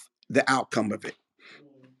with the outcome of it.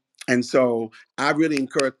 And so I really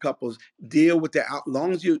encourage couples, deal with the out,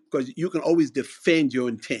 long as you, because you can always defend your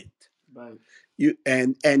intent. Right. You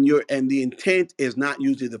and the intent is not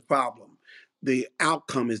usually the problem. The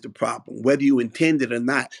outcome is the problem. Whether you intend it or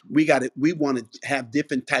not, we want to have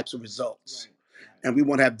different types of results. Right. And we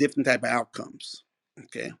want to have different type of outcomes.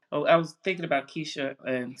 Okay. Oh, I was thinking about Keisha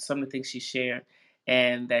and some of the things she shared,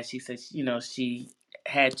 and that she said, she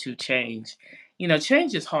had to change.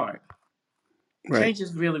 Change is hard. Right. Change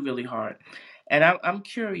is really, really hard. And I'm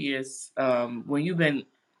curious, when you've been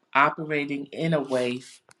operating in a way,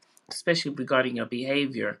 especially regarding your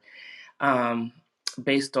behavior, um,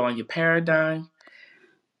 based on your paradigm,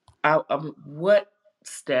 what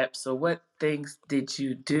steps or what things did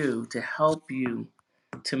you do to help you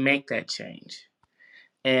to make that change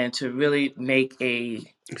and to really make a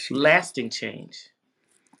lasting change?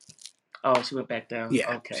 Oh, she went back down.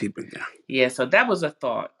 Yeah, Okay. she went down. Yeah, so that was a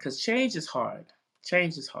thought, because change is hard.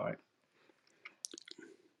 Change is hard.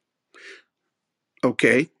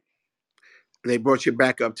 Okay. They brought you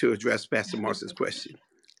back up to address Pastor Marcy's question.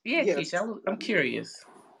 Yeah, Keisha, Yes. I'm curious.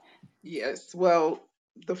 Yes. Well,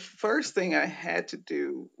 the first thing I had to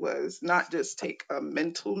do was not just take a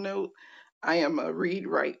mental note. I am a read,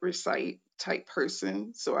 write, recite type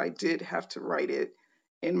person. So I did have to write it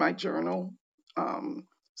in my journal,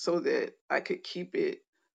 so that I could keep it,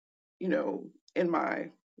 in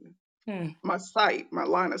Hmm. my sight, my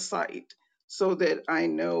line of sight, so that I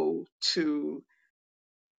know to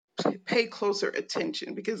pay closer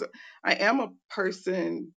attention, because I am a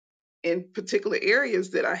person in particular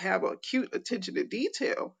areas that I have acute attention to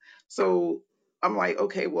detail. So I'm like,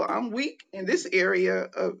 okay, well, I'm weak in this area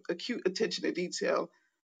of acute attention to detail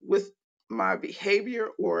with my behavior,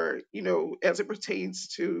 or, as it pertains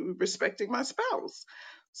to respecting my spouse.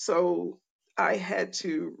 So I had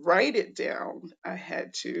to write it down. I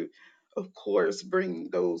had to, of course, bring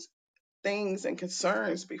those things and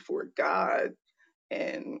concerns before God,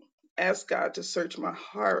 and ask God to search my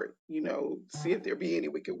heart, see if there be any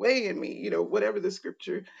wicked way in me, whatever the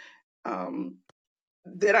scripture, um,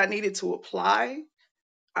 that I needed to apply.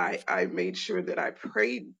 I made sure that I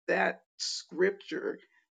prayed that scripture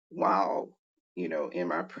while, in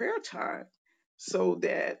my prayer time, so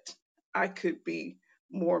that I could be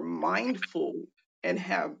more mindful and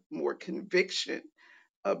have more conviction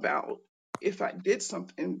about if I did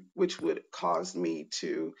something which would cause me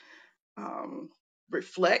to um,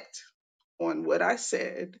 reflect on what I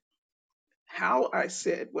said, how I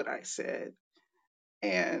said what I said,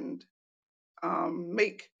 and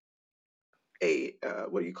make a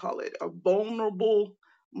what do you call it, a vulnerable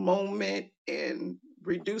moment, and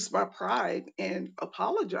reduce my pride and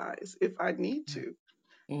apologize if I need to,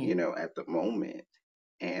 Mm. at the moment.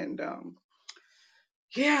 And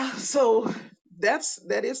yeah, so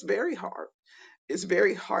that is very hard. It's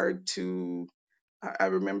very hard to. I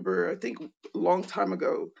remember, I think a long time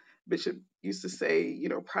ago, Bishop used to say,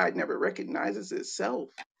 pride never recognizes itself.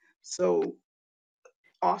 So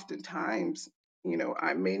oftentimes,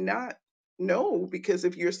 I may not know, because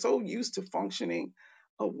if you're so used to functioning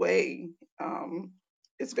away, um,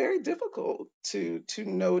 it's very difficult to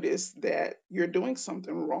notice that you're doing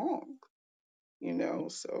something wrong.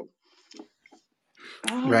 So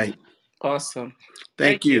Right. um, Awesome.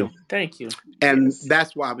 Thank Thank you. you. Thank you. And yes,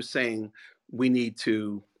 that's why I was saying we need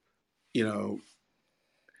to, you know,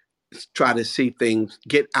 try to see things,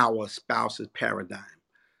 get our spouse's paradigm.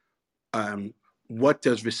 Um, what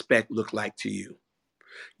does respect look like to you?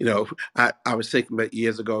 I was thinking about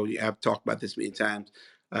years ago, I've talked about this many times,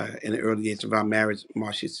 in the early days of our marriage.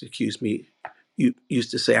 Marcia used to accuse me, you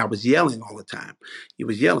used to say I was yelling all the time. You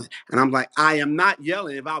was yelling. And I'm like, I am not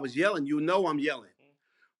yelling. If I was yelling, I'm yelling.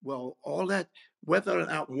 Well, all that, whether or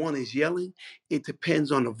not one is yelling, it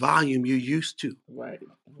depends on the volume you're used to. Right.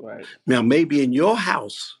 Right. Now, maybe in your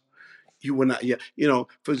house, you will not yell.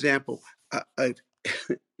 For example, uh,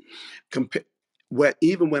 compa- where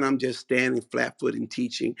even when I'm just standing flat foot and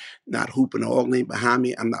teaching, not hooping or ogling behind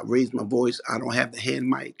me, I'm not raising my voice, I don't have the hand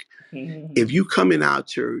mic. Mm-hmm. If you come in our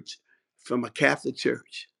church from a Catholic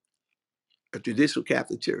church, a traditional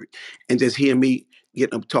Catholic church, and just hear me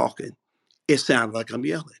getting up talking, it sounds like I'm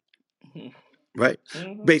yelling, right?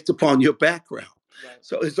 Mm-hmm. Based upon your background. Right.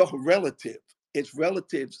 So it's all relative. It's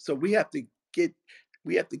relative. So get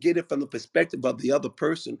we have to get it from the perspective of the other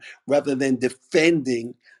person rather than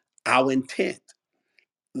defending our intent.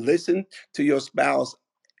 Listen to your spouse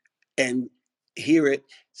and hear it,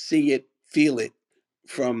 see it, feel it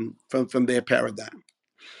from their paradigm.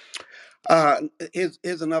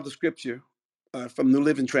 Here's another scripture from New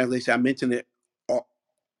Living Translation. I mentioned it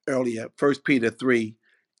earlier. 1 Peter 3:7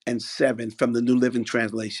 from the New Living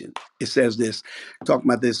Translation. It says this, talking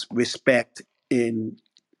about this respect in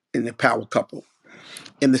the power couple.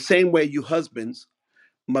 In the same way, you husbands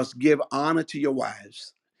must give honor to your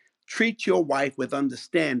wives. Treat your wife with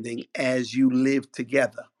understanding as you live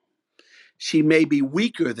together. She may be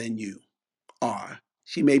weaker than you are.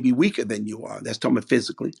 She may be weaker than you are. That's talking about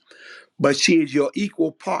physically. But she is your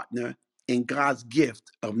equal partner in God's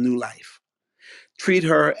gift of new life. Treat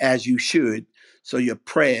her as you should, so your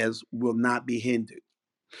prayers will not be hindered.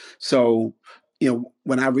 So,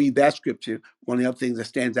 when I read that scripture, one of the other things that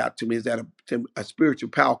stands out to me is that a spiritual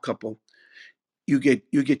power couple, you get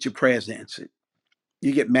your prayers answered.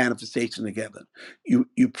 You get manifestation together. You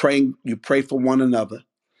pray for one another.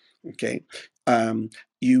 Okay.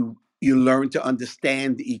 You learn to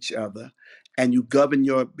understand each other, and you govern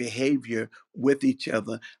your behavior with each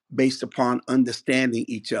other based upon understanding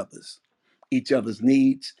each other's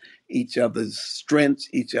needs, each other's strengths,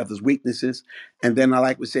 each other's weaknesses. And then I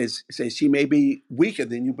like what it says she may be weaker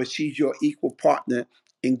than you, but she's your equal partner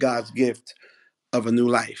in God's gift of a new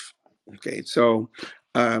life. Okay. So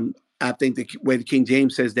I think the way the King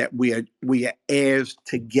James says that we are heirs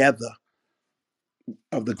together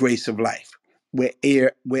of the grace of life. We're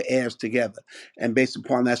heirs together. And based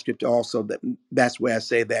upon that scripture also, that's where I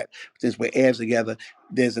say that since we're heirs together,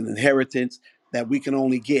 there's an inheritance that we can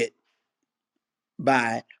only get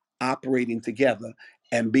by operating together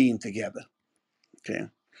and being together. Okay.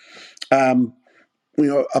 Um,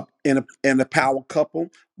 in a power couple,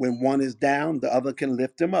 when one is down, the other can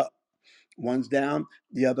lift him up. One's down,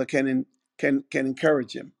 the other can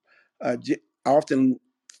encourage him. I often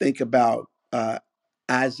think about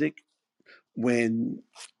Isaac when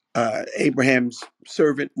Abraham's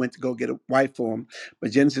servant went to go get a wife for him.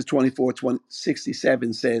 But Genesis 24:67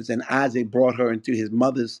 says, and Isaac brought her into his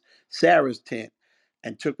mother's Sarah's tent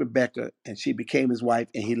and took Rebekah, and she became his wife,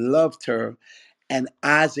 and he loved her. And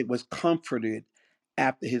Isaac was comforted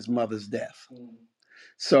after his mother's death.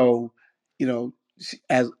 So,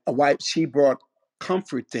 as a wife, she brought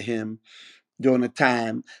comfort to him during a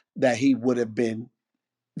time that he would have been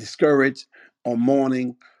discouraged or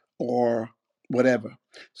mourning or whatever.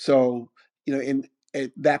 So, in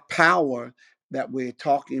that power that we're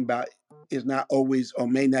talking about is not always or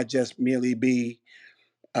may not just merely be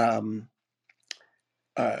um,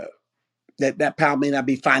 uh, That power may not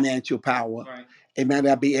be financial power. Right. It may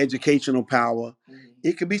not be educational power. Mm-hmm.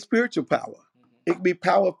 It could be spiritual power. Mm-hmm. It could be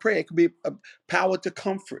power of prayer. It could be a power to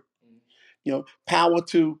comfort. Power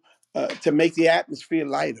to make the atmosphere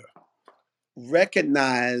lighter.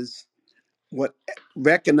 Recognize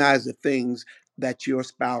the things that your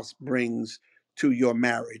spouse brings to your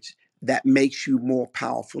marriage that makes you more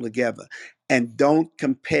powerful together, and don't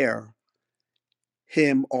compare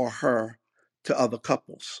him or her to other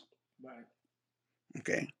couples. Right.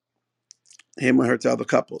 Okay, him or her to other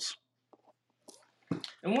couples.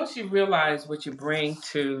 And once you realize what you bring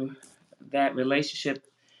to that relationship,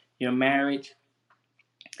 your marriage,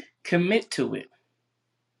 commit to it.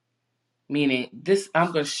 Meaning,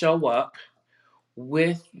 I'm going to show up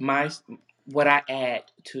with what I add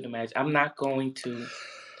to the marriage. I'm not going to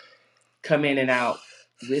come in and out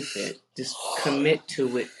with it. Just commit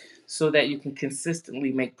to it so that you can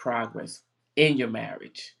consistently make progress in your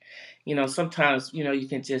marriage. Sometimes, you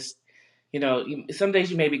can just, some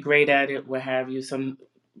days you may be great at it, what have you.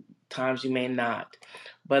 Sometimes you may not.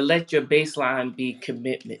 But let your baseline be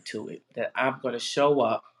commitment to it, that I'm going to show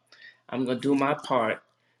up, I'm going to do my part,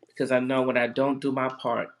 because I know when I don't do my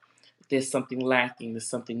part, there's something lacking, there's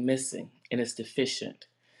something missing, and it's deficient.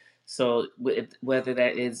 So whether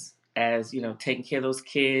that is as, taking care of those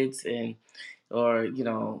kids or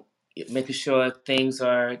making sure things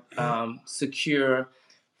are secure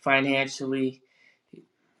financially,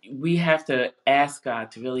 we have to ask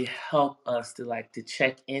God to really help us to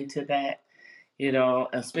check into that,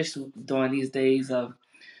 especially during these days of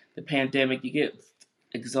the pandemic. You get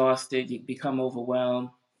exhausted, you become overwhelmed,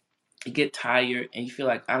 you get tired, and you feel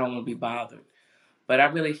like, I don't want to be bothered. But I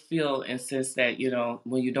really feel and sense that,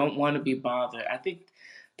 when you don't want to be bothered, I think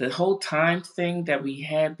the whole time thing that we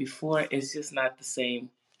had before is just not the same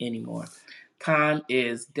anymore. Time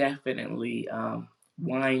is definitely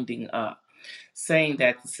winding up. Saying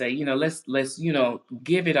that to say, let's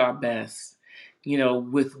give it our best.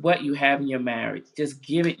 With what you have in your marriage, just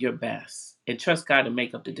give it your best and trust God to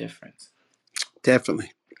make up the difference.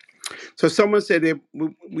 Definitely. So someone said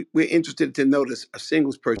we're interested to notice a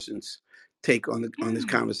singles person's take on this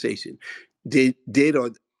conversation.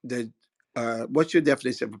 What's your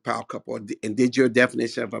definition of a power couple, and did your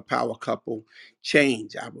definition of a power couple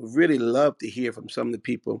change? I would really love to hear from some of the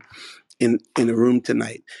people in the room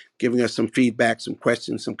tonight, giving us some feedback, some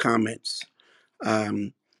questions, some comments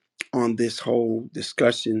on this whole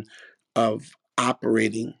discussion of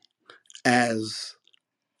operating as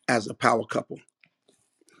a power couple.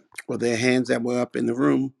 Well, there are hands that were up in the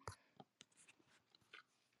room.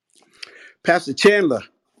 Pastor Chandler.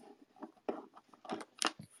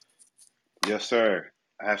 Yes, sir.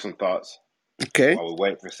 I have some thoughts Okay. while we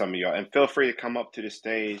wait for some of y'all. And feel free to come up to the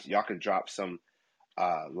stage. Y'all can drop some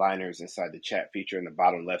liners inside the chat feature in the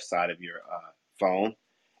bottom left side of your phone.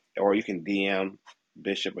 Or you can DM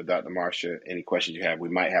Bishop or Dr. Marsha any questions you have. We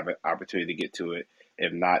might have an opportunity to get to it.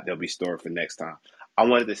 If not, they'll be stored for next time. I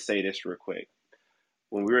wanted to say this real quick.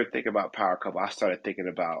 When we were thinking about Power Couple, I started thinking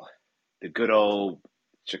about the good old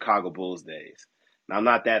Chicago Bulls days. Now, I'm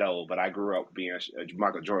not that old, but I grew up being a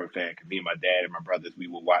Michael Jordan fan because me and my dad and my brothers, we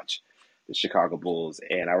would watch the Chicago Bulls.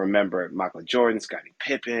 And I remember Michael Jordan, Scottie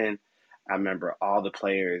Pippen. I remember all the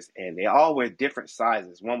players, and they all were different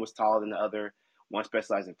sizes. One was taller than the other. One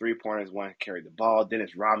specialized in three-pointers. One carried the ball.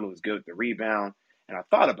 Dennis Rodman was good with the rebound. And I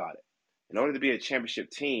thought about it. In order to be a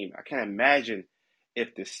championship team, I can't imagine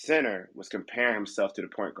if the center was comparing himself to the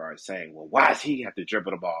point guard, saying, well, why does he have to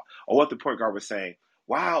dribble the ball? Or what the point guard was saying,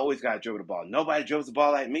 why I always got to dribble the ball? Nobody dribbles the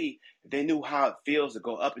ball like me. If they knew how it feels to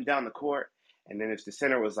go up and down the court. And then if the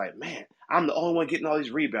center was like, man, I'm the only one getting all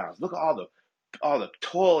these rebounds. Look at all the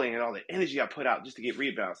toiling and all the energy I put out just to get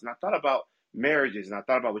rebounds. And I thought about marriages, and I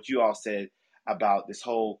thought about what you all said about this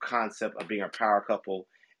whole concept of being a power couple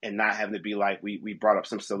and not having to be like, we brought up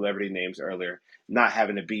some celebrity names earlier, not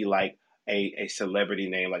having to be like a celebrity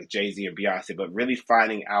name like Jay-Z and Beyonce, but really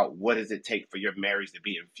finding out what does it take for your marriage to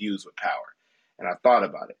be infused with power. And I thought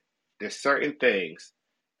about it. There's certain things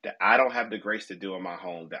that I don't have the grace to do in my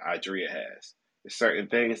home that Adria has. There's certain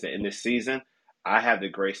things that in this season I have the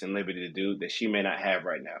grace and liberty to do that she may not have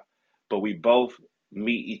right now. But we both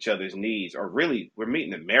meet each other's needs, or really we're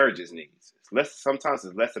meeting the marriage's needs. Sometimes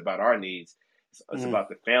it's less about our needs. It's about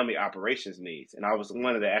the family operations needs. And I was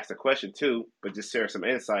wanted to ask a question too, but just share some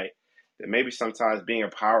insight that maybe sometimes being a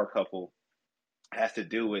power couple has to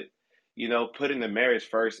do with, putting the marriage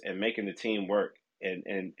first and making the team work.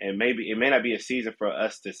 And maybe it may not be a season for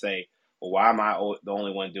us to say, well, why am I the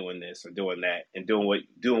only one doing this or doing that, and doing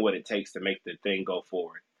what it takes to make the thing go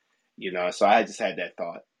forward. So I just had that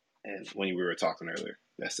thought, and when we were talking earlier,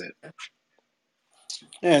 that's it.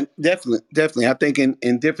 And definitely. I think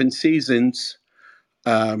in different seasons,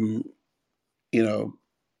 um, you know,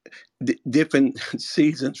 different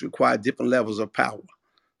seasons require different levels of power.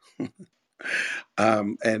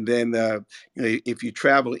 And then, if you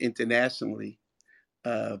travel internationally,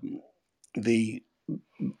 um, the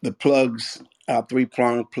the plugs, our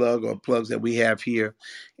three-prong plug or plugs that we have here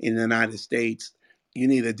in the United States, you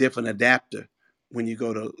need a different adapter when you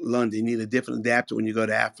go to London. You need a different adapter when you go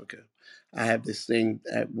to Africa. I have this thing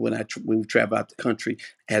when we travel out the country,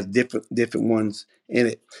 has different ones in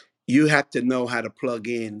it. You have to know how to plug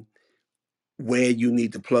in where you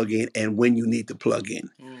need to plug in and when you need to plug in,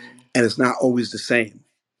 and it's not always the same.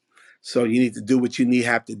 So you need to do what you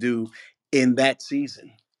have to do in that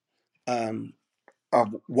season. Um,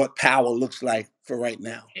 of what power looks like for right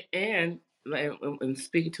now. And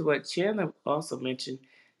speaking to what Chandler also mentioned,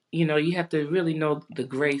 you have to really know the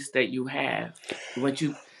grace that you have,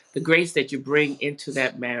 the grace that you bring into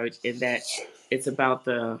that marriage, and that it's about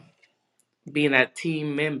the being that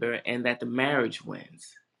team member, and that the marriage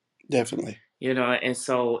wins. Definitely. And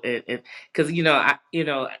so because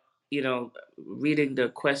reading the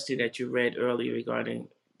question that you read earlier regarding,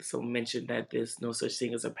 so mentioned that there's no such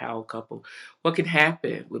thing as a power couple. What can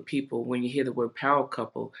happen with people when you hear the word power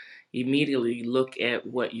couple? You immediately look at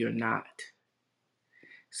what you're not,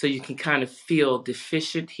 so you can kind of feel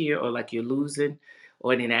deficient here, or like you're losing,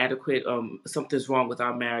 or inadequate. Something's wrong with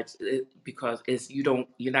our marriage, because you're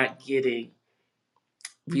not getting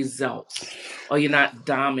results, or you're not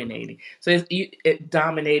dominating. So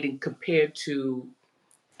dominating compared to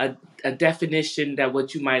a definition that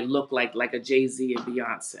what you might look like a Jay-Z and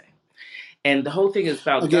Beyonce. And the whole thing is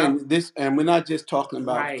about Again, this, and we're not just talking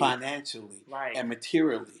about right, financially right, and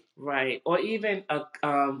materially. right, or even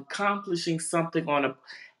accomplishing something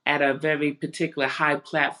at a very particular high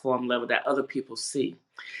platform level that other people see.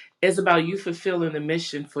 It's about you fulfilling the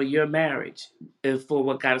mission for your marriage and for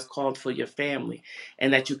what God has called for your family,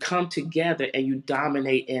 and that you come together and you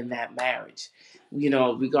dominate in that marriage.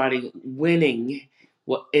 Regarding winning,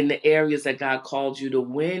 what in the areas that God called you to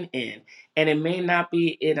win in, and it may not be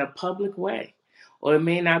in a public way, or it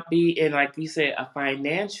may not be in, like we said, a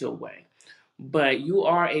financial way. But you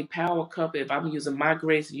are a power couple. If I'm using my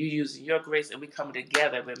grace, you using your grace, and we come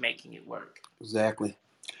together, we're making it work. Exactly.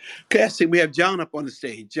 Okay, I see we have John up on the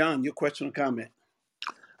stage. John, your question or comment?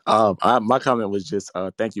 My comment was just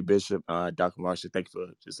thank you, Bishop, Dr. Marshall. Thank you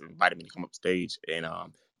for just inviting me to come up stage. And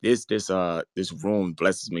this room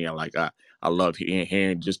blesses me. I love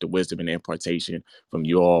hearing just the wisdom and impartation from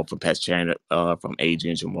you all, from Pastor Chandler, from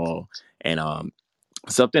Adrian, Jamal, and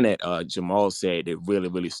something that Jamal said that really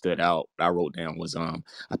really stood out. I wrote down was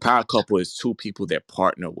a power couple is two people that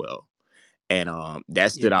partner well. And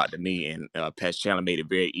that stood out to me. And Pastor Chandler made it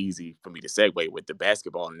very easy for me to segue with the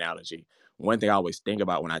basketball analogy. One thing I always think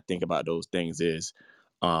about when I think about those things is,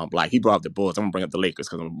 like he brought up the Bulls. I'm gonna bring up the Lakers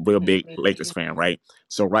because I'm a real big Lakers fan, right?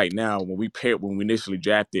 So right now, when we initially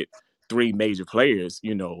drafted three major players,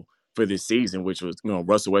 for this season, which was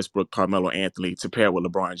Russell Westbrook, Carmelo Anthony, to pair with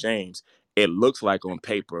LeBron James, it looks like on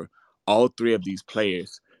paper all three of these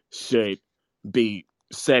players should be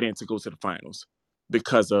set in to go to the finals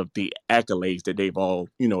because of the accolades that they've all,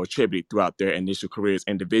 attributed throughout their initial careers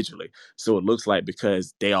individually. So it looks like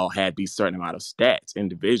because they all had these certain amount of stats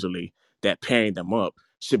individually, that pairing them up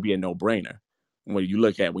should be a no-brainer. When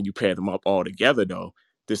you pair them up all together, though,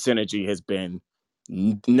 the synergy has been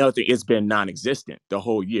nothing. It's been non-existent the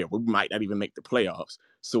whole year. We might not even make the playoffs.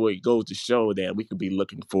 So it goes to show that we could be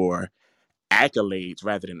looking for accolades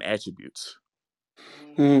rather than attributes.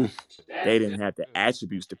 Mm. They didn't have the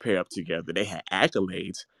attributes to pair up together. They had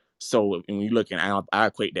accolades. So when you look, and I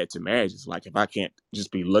equate that to marriage. It's like if I can't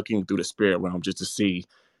just be looking through the spirit realm just to see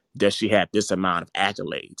does she have this amount of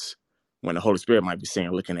accolades, when the Holy Spirit might be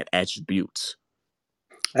saying looking at attributes.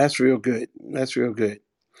 That's real good. That's real good.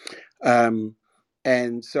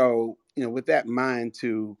 And so, with that in mind,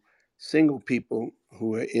 to single people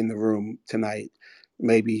who are in the room tonight,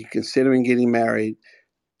 maybe considering getting married,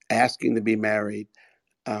 asking to be married,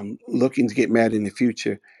 looking to get married in the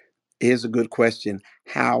future, here's a good question.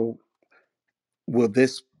 How will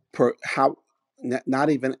this how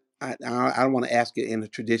not even I don't want to ask it in a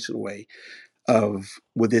traditional way of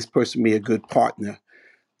will this person be a good partner.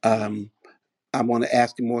 I want to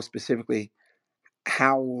ask you more specifically,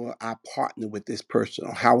 how will I partner with this person,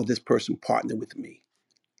 or how will this person partner with me?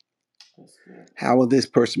 How will this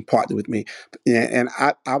person partner with me? And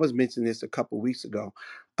I was mentioning this a couple of weeks ago.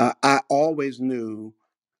 I always knew,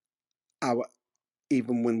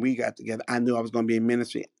 even when we got together, I knew I was going to be in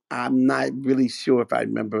ministry. I'm not really sure if I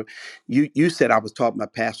remember. You said I was talking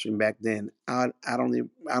about pastoring back then. I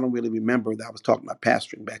don't really remember that I was talking about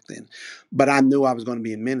pastoring back then, but I knew I was going to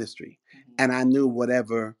be in ministry, and I knew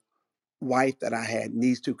whatever wife that I had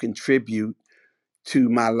needs to contribute to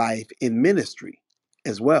my life in ministry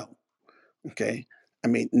as well. Okay, I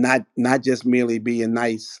mean, not just merely be a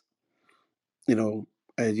nice, as you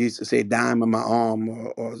used to say, dime in my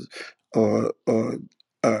arm, or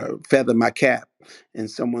feather my cap, and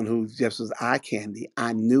someone who just was eye candy.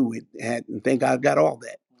 I knew it had, and thank God I got all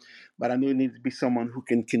that. But I knew it needed to be someone who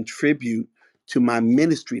can contribute to my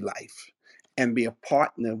ministry life and be a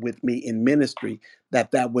partner with me in ministry.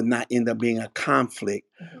 That would not end up being a conflict,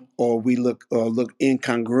 or we look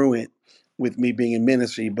incongruent with me being in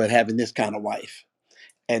ministry, but having this kind of wife.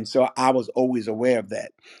 And so I was always aware of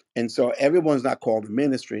that. And so everyone's not called to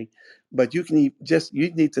ministry, but you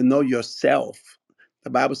need to know yourself. The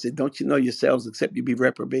Bible said, don't you know yourselves except you be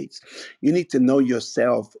reprobates? You need to know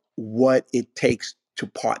yourself what it takes to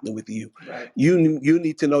partner with you. Right. You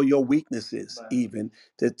need to know your weaknesses, right, even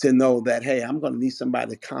to know that, hey, I'm going to need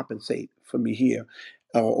somebody to compensate for me here,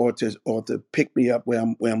 or to pick me up where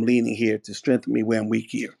I'm leaning here, to strengthen me where I'm weak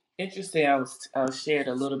here. Interesting. I was shared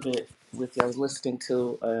a little bit with you. I was listening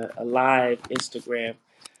to a live Instagram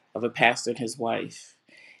of a pastor and his wife,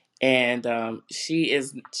 and she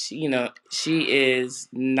is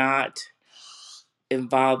not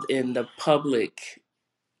involved in the public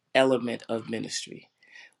element of ministry,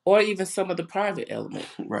 or even some of the private element.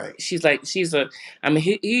 Right. He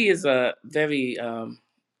is a very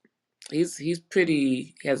he's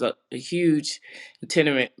pretty, he has a huge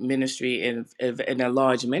itinerant ministry and a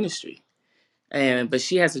large ministry. But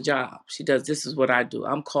she has a job. She does. This is what I do.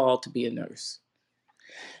 I'm called to be a nurse.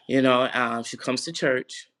 She comes to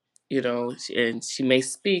church. And she may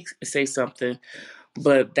say something,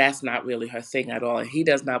 but that's not really her thing at all. And he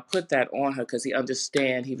does not put that on her because he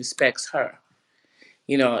understands. He respects her.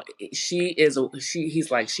 You know,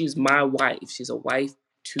 he's like, she's my wife. She's a wife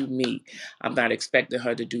to me. I'm not expecting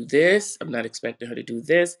her to do this. I'm not expecting her to do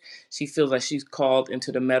this. She feels like she's called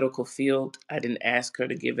into the medical field. I didn't ask her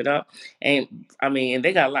to give it up. And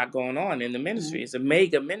they got a lot going on in the ministry. It's a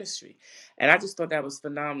mega ministry. And I just thought that was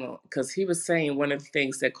phenomenal because he was saying one of the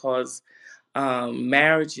things that cause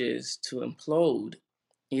marriages to implode,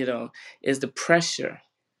 is the pressure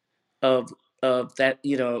of that,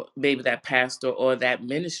 maybe that pastor or that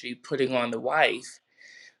ministry putting on the wife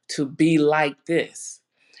to be like this.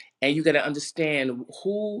 And you got to understand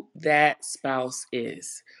who that spouse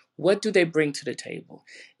is. What do they bring to the table?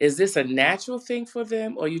 Is this a natural thing for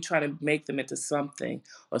them, or are you trying to make them into something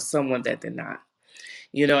or someone that they're not?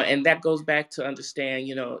 And that goes back to understand,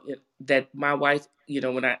 that my wife,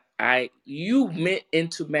 when you went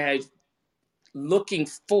into marriage looking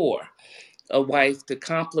for a wife to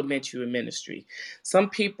complement you in ministry. Some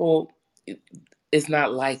people, it's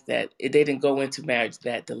not like that. They didn't go into marriage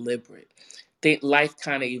that deliberate. Life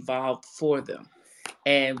kind of evolved for them.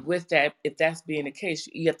 And with that, if that's being the case,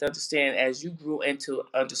 you have to understand, as you grew into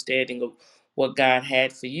understanding of what God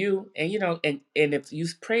had for you, and if you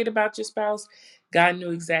prayed about your spouse, God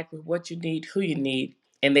knew exactly what you need, who you need,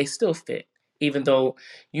 and they still fit, even though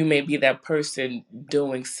you may be that person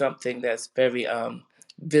doing something that's very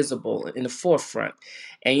visible in the forefront.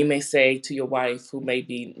 And you may say to your wife, who may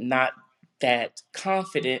be not that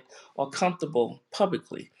confident or comfortable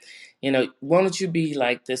publicly, why don't you be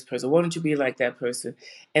like this person? Why don't you be like that person?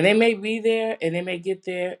 And they may be there and they may get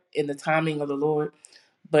there in the timing of the Lord.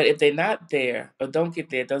 But if they're not there or don't get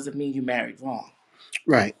there, doesn't mean you married wrong.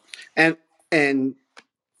 Right. And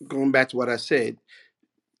going back to what I said,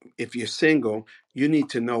 if you're single, you need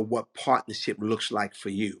to know what partnership looks like for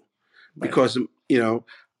you. Right. Because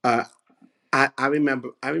uh, I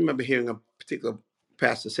remember hearing a particular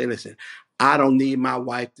pastor say, listen, I don't need my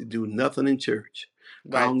wife to do nothing in church.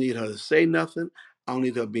 Right. I don't need her to say nothing. I don't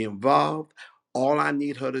need her to be involved. All I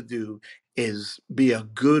need her to do is be a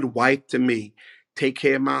good wife to me, take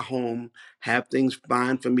care of my home, have things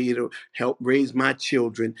fine for me to help raise my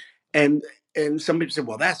children. And some people say,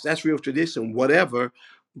 well, that's real tradition, whatever.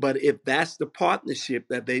 But if that's the partnership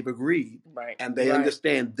that they've agreed, right, and they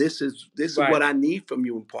understand this is what I need from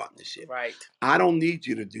you in partnership. Right. I don't need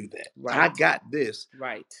you to do that. Right. I got this.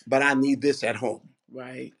 Right. But I need this at home.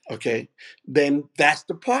 Right. Okay. Then that's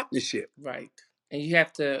the partnership. Right. And you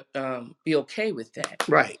have to be okay with that.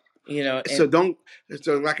 Right. So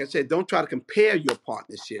like I said, don't try to compare your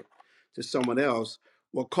partnership to someone else.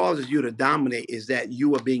 What causes you to dominate is that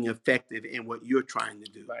you are being effective in what you're trying to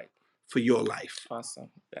do. Right. For your life. Awesome.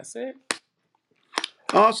 That's it.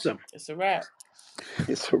 Awesome. It's a wrap.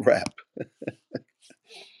 It's a wrap.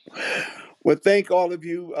 Well, thank all of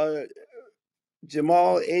you,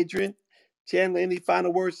 Jamal, Adrian, Chandler. Any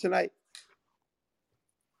final words tonight?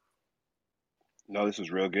 No, this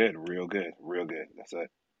was real good, real good, real good. That's it.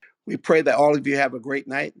 We pray that all of you have a great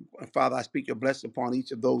night. Father, I speak your blessing upon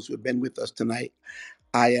each of those who have been with us tonight.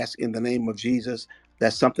 I ask in the name of Jesus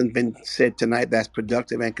that something's been said tonight that's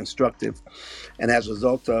productive and constructive. And as a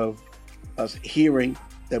result of us hearing,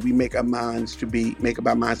 that we make up our minds to be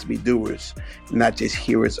doers, not just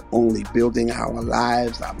hearers only, building our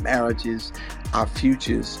lives, our marriages, our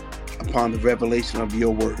futures upon the revelation of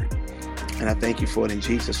your word. And I thank you for it in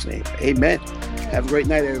Jesus' name. Amen. Have a great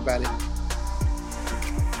night, everybody.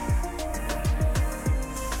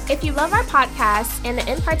 If you love our podcast and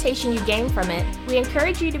the impartation you gain from it, we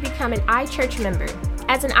encourage you to become an iChurch member.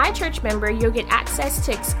 As an iChurch member, you'll get access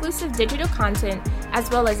to exclusive digital content, as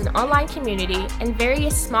well as an online community and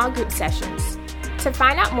various small group sessions. To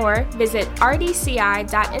find out more, visit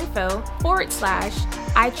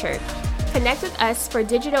rdci.info/iChurch. Connect with us for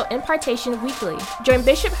digital impartation weekly. Join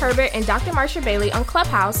Bishop Herbert and Dr. Marsha Bailey on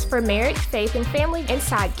Clubhouse for Marriage, Faith, and Family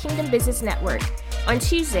inside Kingdom Business Network on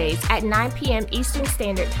Tuesdays at 9 p.m. Eastern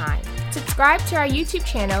Standard Time. Subscribe to our YouTube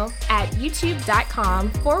channel at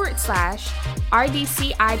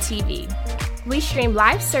youtube.com/RDCITV. We stream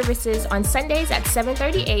live services on Sundays at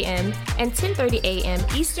 7:30 a.m. and 10:30 a.m.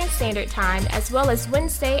 Eastern Standard Time, as well as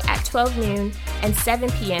Wednesday at 12 noon and 7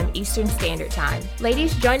 p.m. Eastern Standard Time.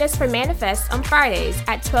 Ladies, join us for Manifest on Fridays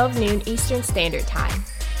at 12 noon Eastern Standard Time.